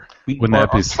order. Wouldn't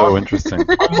that be so interesting?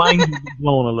 Our minds would be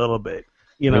blown a little bit.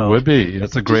 It would be.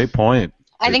 That's a great point.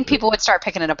 I think people would start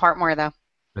picking it apart more, though.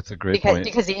 That's a great point.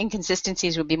 Because the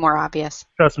inconsistencies would be more obvious.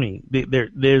 Trust me,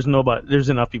 there's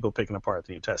enough people picking apart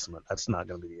the New Testament. That's not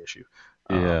going to be the issue.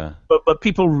 Yeah. But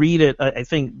people read it. I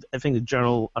think the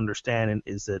general understanding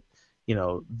is that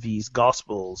these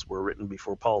Gospels were written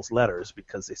before Paul's letters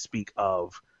because they speak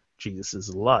of Jesus'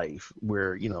 life,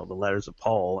 where the letters of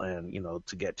Paul, and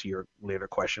to get to your later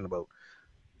question about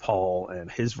Paul and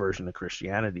his version of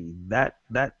Christianity, that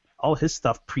all his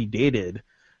stuff predated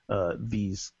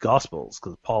these Gospels,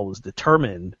 because Paul was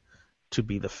determined to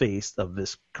be the face of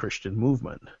this Christian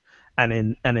movement.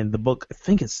 And in the book, I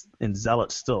think it's in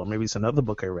Zealots still, or maybe it's another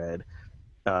book I read.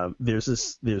 There's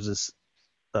this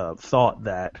thought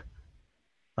that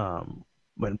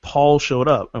when Paul showed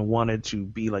up and wanted to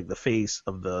be like the face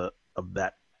of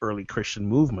that early Christian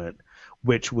movement,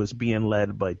 which was being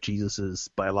led by Jesus's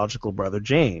biological brother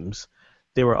James,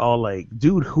 they were all like,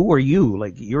 "Dude, who are you?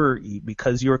 Like,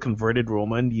 because you're a converted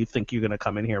Roman, you think you're gonna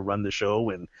come in here and run the show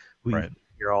and we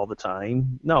here all the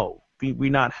time? No, we're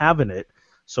not having it."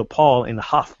 So Paul, in a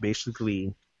huff,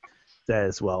 basically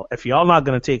says, "Well, if y'all not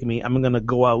gonna take me, I'm gonna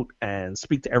go out and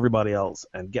speak to everybody else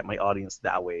and get my audience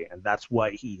that way." And that's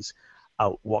why he's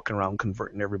out walking around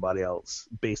converting everybody else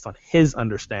based on his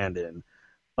understanding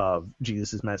of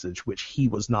Jesus' message, which he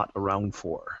was not around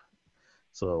for.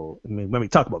 So, I mean, when we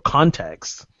talk about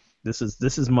context, this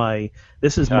is my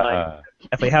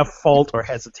if I have fault or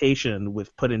hesitation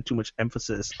with putting too much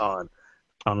emphasis on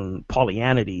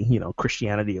Paulianity,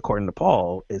 Christianity according to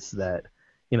Paul, is that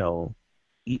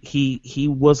he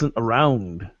wasn't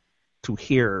around to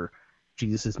hear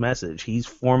Jesus' message. He's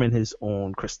forming his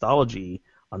own Christology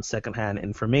on secondhand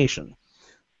information.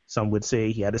 Some would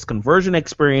say he had his conversion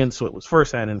experience, so it was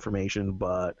firsthand information,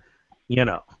 but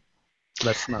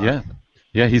let's not.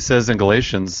 Yeah, he says in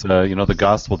Galatians, the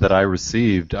gospel that I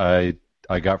received, I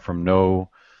got from no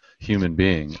human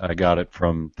being. I got it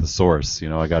from the source.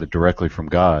 I got it directly from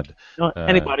God.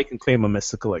 Anybody can claim a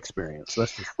mystical experience.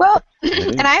 Well,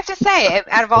 and I have to say,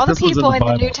 out of all the people in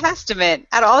the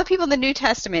New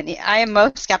Testament, I am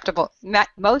most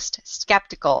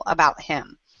skeptical about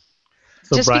him.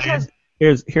 So just Brian,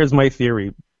 because here's my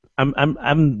theory.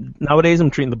 I'm nowadays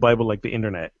I'm treating the Bible like the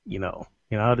internet. You know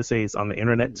how to say it's on the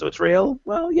internet, so it's real.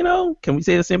 Well, can we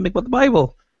say the same thing about the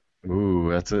Bible? Ooh,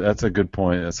 that's a good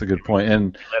point. That's a good point.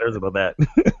 And letters about that.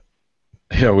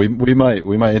 Yeah, we might.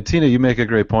 And Tina, you make a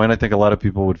great point. I think a lot of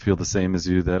people would feel the same as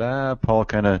you, that Paul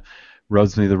kind of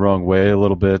rubs me the wrong way a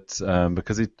little bit,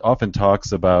 because he often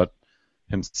talks about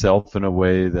himself in a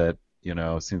way that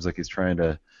seems like he's trying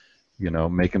to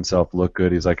make himself look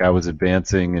good. He's like, I was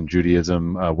advancing in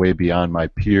Judaism way beyond my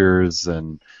peers,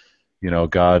 and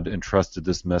God entrusted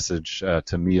this message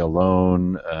to me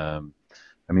alone.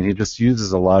 He just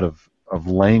uses a lot of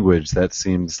language that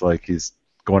seems like he's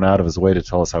going out of his way to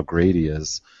tell us how great he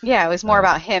is. Yeah, it was more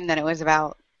about him than it was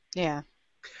about, He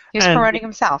was promoting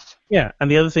himself. Yeah, and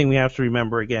the other thing we have to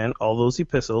remember, again, all those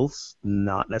epistles,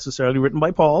 not necessarily written by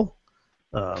Paul.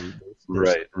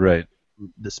 Right.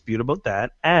 Dispute about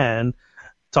that. And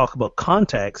talk about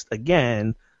context,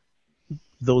 again,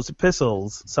 those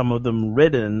epistles, some of them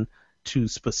written to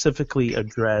specifically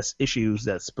address issues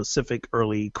that specific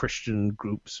early Christian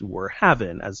groups were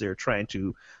having as they're trying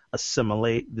to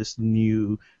assimilate this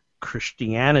new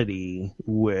Christianity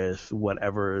with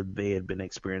whatever they had been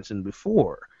experiencing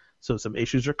before. So some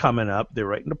issues are coming up. They're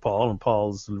writing to Paul, and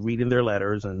Paul's reading their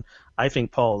letters, and I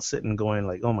think Paul's sitting going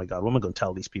like, oh my God, what am I going to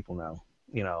tell these people now?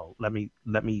 Let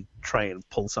me try and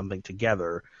pull something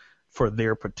together for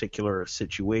their particular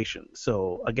situation.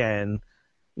 So again,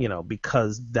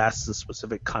 because that's the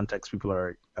specific context people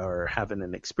are having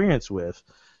an experience with,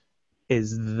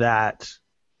 is that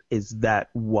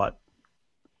what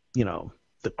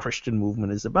the Christian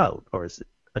movement is about, or is it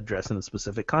addressing a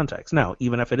specific context? Now,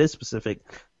 even if it is specific,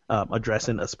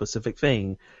 addressing a specific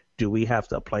thing, do we have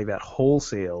to apply that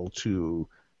wholesale to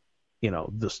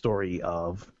the story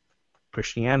of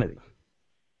Christianity?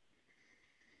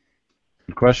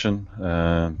 Good question.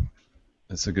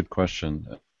 It's a good question.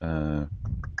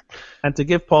 And to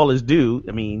give Paul his due,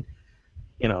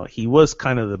 he was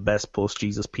kind of the best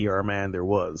post-Jesus PR man there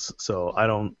was. So I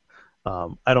don't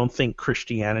I don't think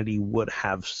Christianity would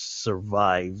have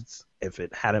survived if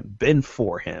it hadn't been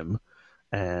for him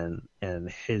and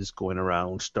his going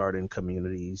around starting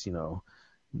communities,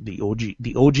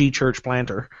 the OG church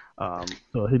planter.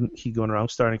 So he going around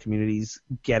starting communities,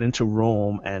 getting to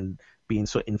Rome and being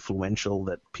so influential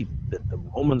that the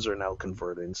Romans are now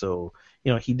converting. So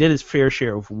he did his fair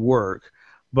share of work,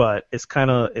 but it's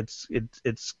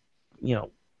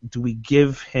do we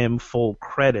give him full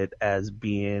credit as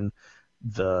being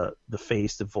the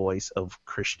face, the voice of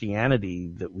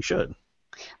Christianity that we should?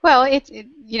 Well, it's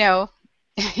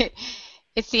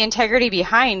the integrity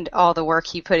behind all the work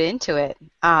he put into it.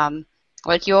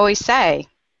 Like you always say,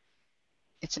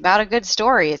 it's about a good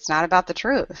story. It's not about the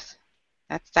truth.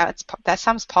 That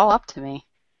sums Paul up to me.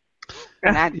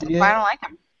 And that's why I don't like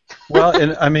him. Well,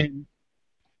 and I mean,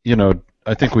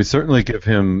 I think we certainly give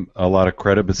him a lot of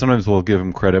credit, but sometimes we'll give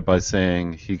him credit by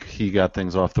saying he got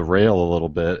things off the rail a little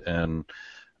bit and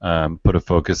put a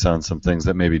focus on some things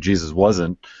that maybe Jesus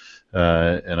wasn't.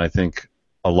 And I think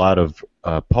a lot of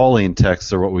Pauline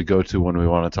texts are what we go to when we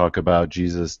want to talk about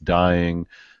Jesus dying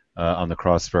on the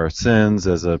cross for our sins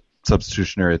as a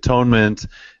substitutionary atonement,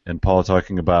 and Paul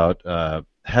talking about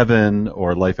heaven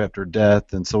or life after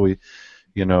death. And so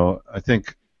I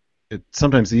think it's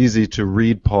sometimes easy to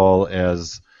read Paul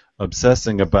as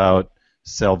obsessing about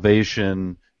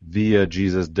salvation via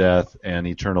Jesus' death and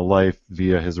eternal life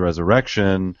via his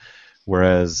resurrection,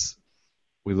 whereas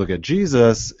we look at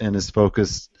Jesus and his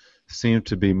focus seemed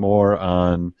to be more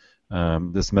on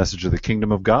this message of the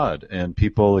kingdom of God and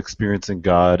people experiencing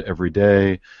God every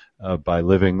day by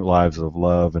living lives of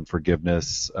love and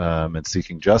forgiveness and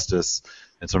seeking justice,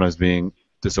 and sometimes being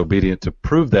disobedient to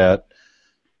prove that.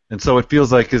 And so it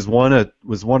feels like was one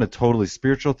a totally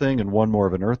spiritual thing and one more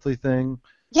of an earthly thing?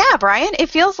 Yeah, Brian, it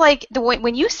feels like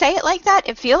when you say it like that,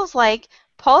 it feels like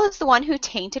Paul is the one who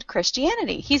tainted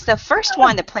Christianity. He's the first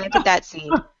one that planted that seed.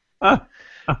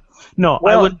 No,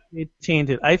 I wouldn't say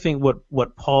tainted. I think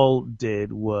what Paul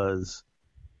did was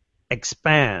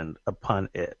expand upon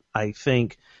it. I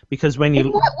think because when you...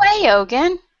 In what way,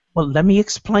 Ogun? Well, let me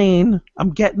explain.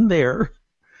 I'm getting there.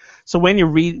 So when you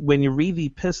read the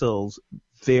epistles,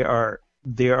 they are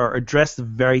addressed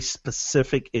very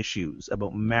specific issues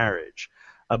about marriage,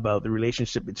 about the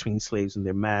relationship between slaves and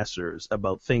their masters,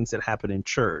 about things that happen in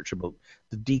church, about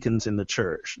the deacons in the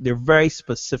church. They're very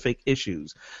specific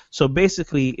issues. So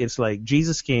basically, it's like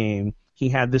Jesus came, he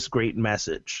had this great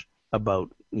message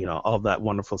about, all that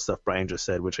wonderful stuff Brian just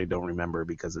said, which I don't remember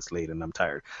because it's late and I'm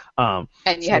tired. And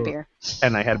you had beer.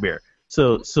 And I had beer.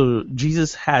 So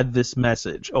Jesus had this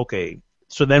message. Okay,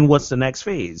 so then what's the next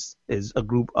phase? Is a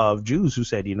group of Jews who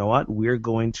said, you know what, we're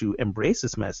going to embrace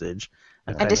this message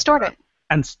and distort it.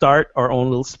 And start our own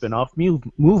little spin-off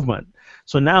movement.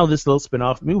 So now this little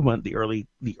spin-off movement, the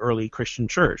early Christian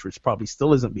church, which probably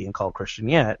still isn't being called Christian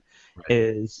yet, right,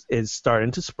 is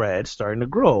starting to spread, starting to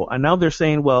grow. And now they're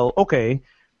saying, well, okay,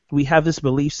 we have this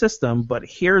belief system, but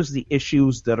here's the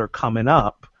issues that are coming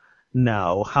up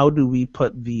now. How do we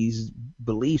put these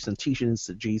beliefs and teachings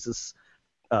that Jesus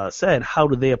said, how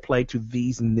do they apply to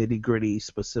these nitty-gritty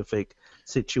specific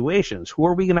situations? Who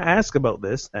are we going to ask about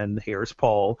this? And here's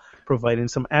Paul providing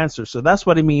some answers. So that's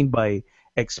what I mean by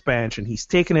expansion. He's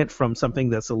taken it from something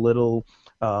that's a little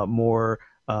more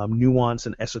nuanced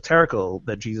and esoterical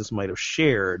that Jesus might have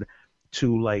shared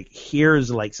to here's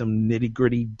some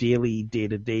nitty-gritty daily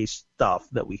day-to-day stuff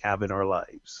that we have in our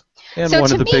lives. And so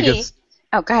one of the biggest...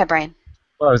 Oh, go ahead, Brian.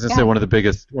 Well, I was going to say one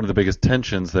of the biggest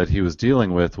tensions that he was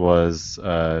dealing with was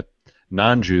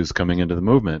non-Jews coming into the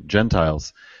movement,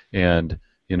 Gentiles, and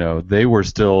they were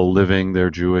still living their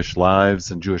Jewish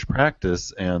lives and Jewish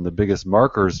practice, and the biggest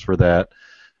markers for that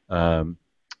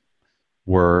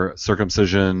were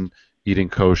circumcision, eating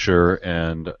kosher,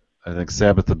 and I think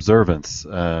Sabbath observance,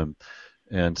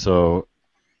 and so.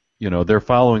 They're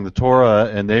following the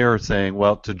Torah, and they are saying,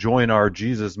 well, to join our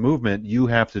Jesus movement, you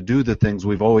have to do the things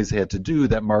we've always had to do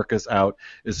that mark us out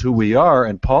as who we are.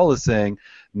 And Paul is saying,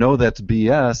 no, that's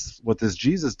BS. What this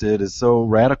Jesus did is so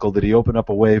radical that he opened up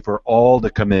a way for all to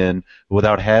come in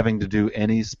without having to do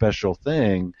any special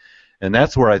thing. And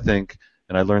that's where I think,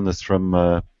 and I learned this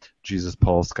from Jesus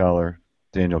Paul scholar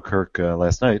Daniel Kirk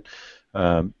last night,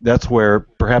 that's where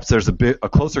perhaps there's a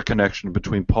closer connection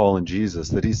between Paul and Jesus,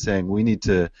 that he's saying we need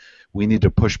to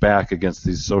push back against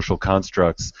these social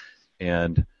constructs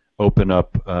and open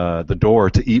up the door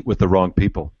to eat with the wrong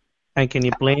people. And can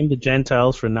you blame the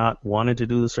Gentiles for not wanting to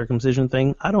do the circumcision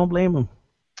thing? I don't blame them.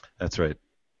 That's right.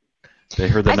 They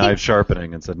heard the knife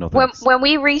sharpening and said no thanks. When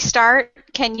we restart,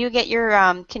 can you get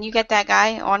that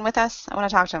guy on with us? I want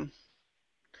to talk to him.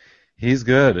 He's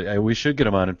good. We should get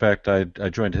him on. In fact, I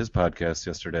joined his podcast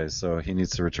yesterday, so he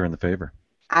needs to return the favor.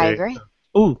 I agree.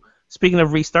 Ooh, speaking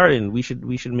of restarting, we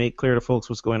should make clear to folks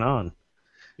what's going on.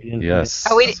 Yes.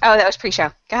 Oh, that was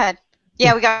pre-show. Go ahead.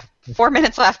 Yeah, we got 4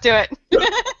 minutes left. Do it.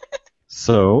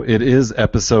 So it is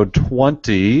episode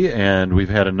 20, and we've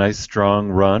had a nice strong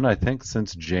run, I think,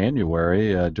 since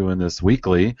January, doing this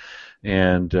weekly,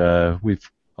 and we've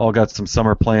all got some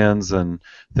summer plans and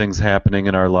things happening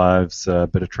in our lives, a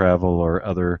bit of travel or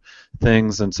other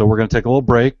things, and so we're going to take a little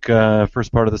break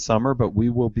first part of the summer, but we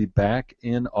will be back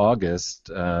in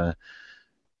August,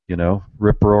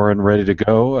 rip-roaring, ready to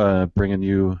go, bringing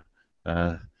you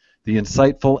the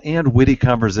insightful and witty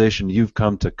conversation you've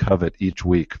come to covet each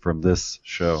week from this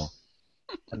show.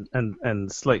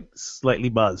 And slightly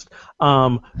buzzed.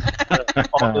 What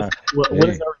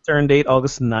is our return date?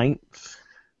 August 9th?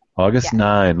 August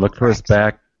 9. Look for us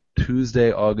back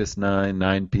Tuesday, August 9,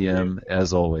 9 p.m.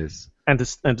 as always. And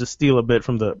to steal a bit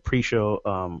from the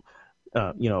pre-show,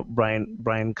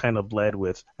 Brian kind of led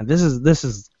with, and this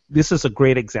is a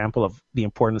great example of the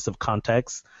importance of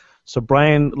context. So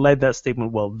Brian led that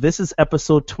statement, well, this is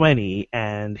episode 20,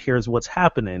 and here's what's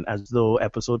happening, as though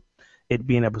it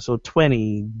being episode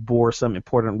 20 bore some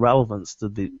important relevance to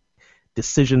the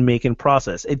decision-making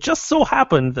process. It just so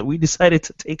happened that we decided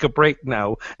to take a break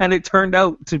now, and it turned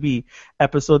out to be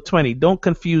episode 20. Don't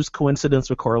confuse coincidence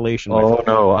with correlation. Oh,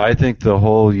 no, I think the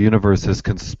whole universe has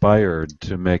conspired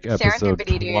to make episode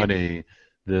Serendipity, 20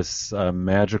 this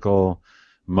magical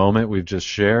moment we've just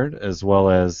shared, as well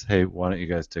as, hey, why don't you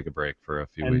guys take a break for a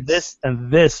few weeks?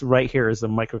 This right here is a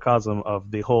microcosm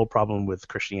of the whole problem with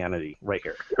Christianity, right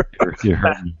here.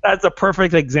 That's a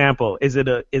perfect example. Is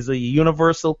a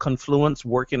universal confluence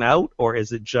working out, or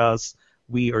is it just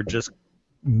we are just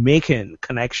making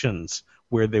connections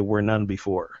where there were none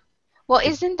before? Well,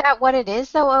 isn't that what it is,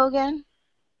 though, Ogun?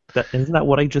 Isn't that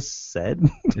what I just said?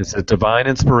 Is it divine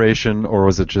inspiration, or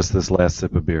was it just this last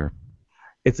sip of beer?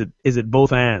 Is it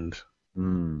both and?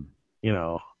 Aren't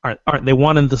they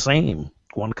one and the same?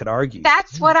 One could argue.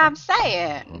 That's what I'm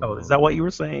saying. Oh, is that what you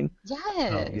were saying? Yes.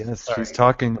 Oh, yes, she's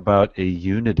talking about a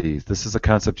unity. This is a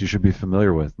concept you should be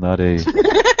familiar with, not a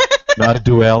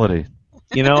duality.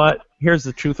 You know what? Here's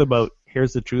the truth about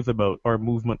our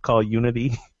movement called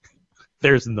unity.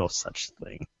 There's no such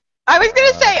thing. I was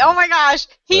going to say, oh my gosh,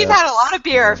 he's had a lot of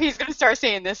beer if he's going to start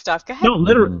saying this stuff. Go ahead. No,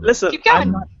 literally, listen. Keep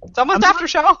going. It's almost after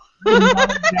show. I'm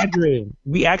not exaggerating.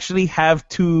 We actually have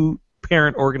two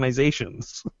parent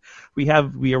organizations. We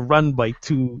are run by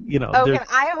two,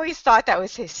 I always thought that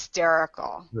was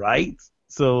hysterical. Right?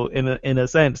 So in a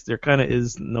sense, there kind of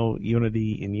is no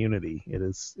unity in unity. It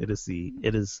is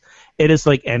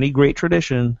like any great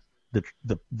tradition,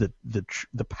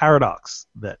 the paradox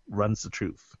that runs the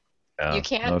truth. Yeah, you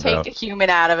can't take a human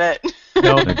out of it.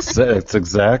 No, it's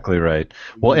exactly right.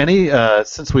 Well,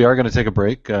 since we are going to take a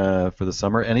break for the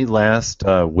summer, any last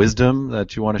wisdom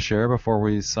that you want to share before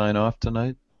we sign off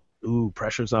tonight? Ooh,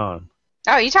 pressure's on.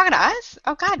 Oh, are you talking to us?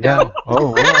 Oh God, yeah. no.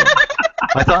 Oh, wow.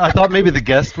 I thought maybe the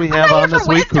guest we have on this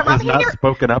week who has not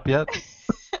spoken up yet.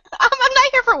 I'm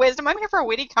not here for wisdom. I'm here for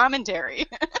witty commentary.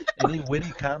 Any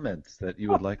witty comments that you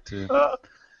would like to?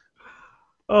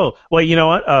 Oh, well, you know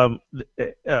what?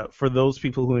 For those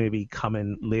people who may be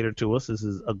coming later to us, this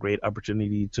is a great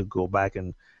opportunity to go back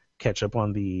and catch up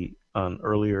on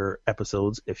earlier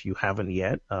episodes if you haven't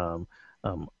yet.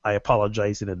 I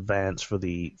apologize in advance for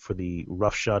the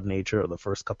roughshod nature of the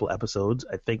first couple episodes.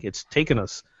 I think it's taken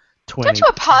us 20. Don't you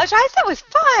apologize? That was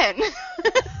fun.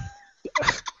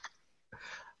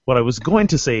 What I was going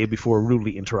to say before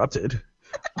rudely interrupted.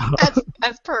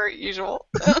 As per usual.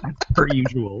 Per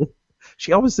usual.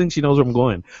 She always thinks she knows where I'm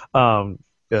going. I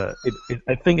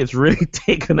think it's really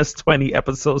taken us 20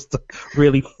 episodes to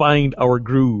really find our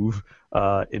groove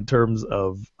in terms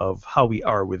of how we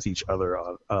are with each other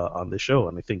on the show,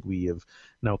 and I think we have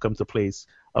now come to a place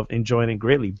of enjoying it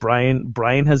greatly.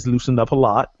 Brian has loosened up a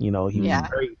lot.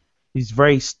 He's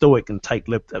very stoic and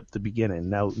tight-lipped at the beginning.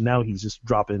 Now he's just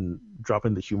dropping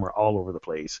the humor all over the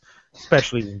place,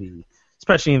 especially in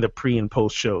the pre and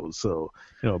post shows. So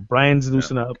Brian's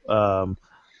loosened up.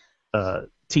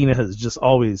 Tina has just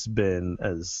always been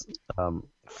as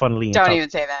funnily. Don't even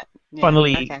say that. Yeah,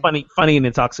 funny and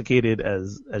intoxicated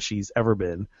as she's ever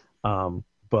been.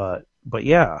 But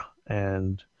yeah,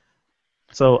 and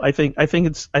so I think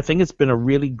it's been a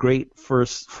really great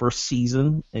first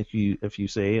season. If you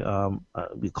say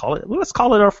let's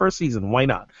call it our first season. Why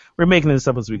not? We're making this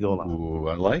up as we go along. Ooh,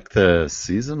 I like this.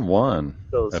 Season 1,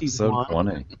 so episode season 1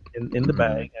 20 in the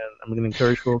bag, and I'm going to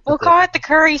encourage folks. We'll call it the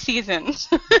curry season.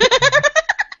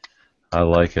 I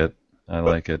like it.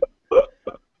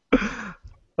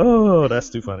 Oh, that's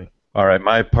too funny. All right,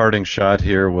 my parting shot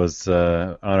here was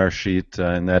on our sheet,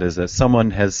 and that is that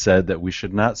someone has said that we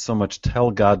should not so much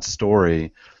tell God's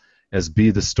story as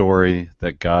be the story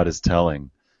that God is telling.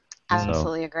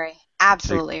 Absolutely agree.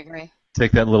 Absolutely agree.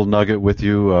 Take that little nugget with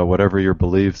you, whatever your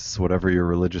beliefs, whatever your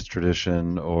religious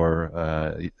tradition,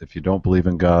 or if you don't believe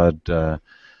in God,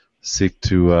 seek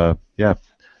to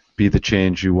be the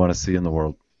change you want to see in the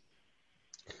world.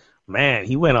 Man,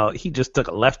 he just took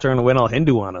a left turn and went all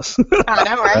Hindu on us. I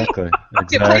know, right?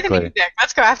 Exactly. Play the music.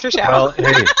 Let's go after show. Well,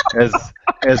 hey,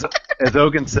 as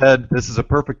Ogun said, this is a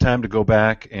perfect time to go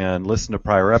back and listen to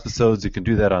prior episodes. You can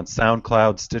do that on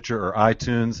SoundCloud, Stitcher, or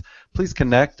iTunes. Please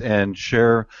connect and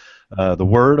share the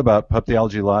word about Pub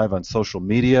Theology Live on social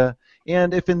media.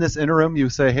 And if in this interim you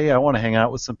say, hey, I want to hang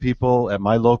out with some people at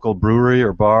my local brewery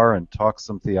or bar and talk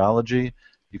some theology,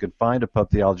 you can find a Pub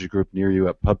Theology group near you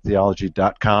at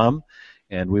pubtheology.com.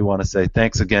 And we want to say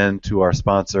thanks again to our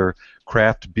sponsor,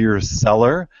 Craft Beer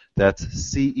Cellar. That's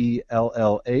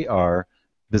CELLAR.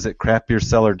 Visit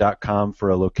craftbeercellar.com for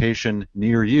a location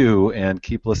near you, and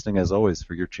keep listening as always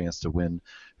for your chance to win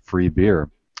free beer.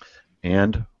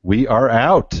 And we are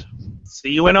out.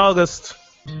 See you in August.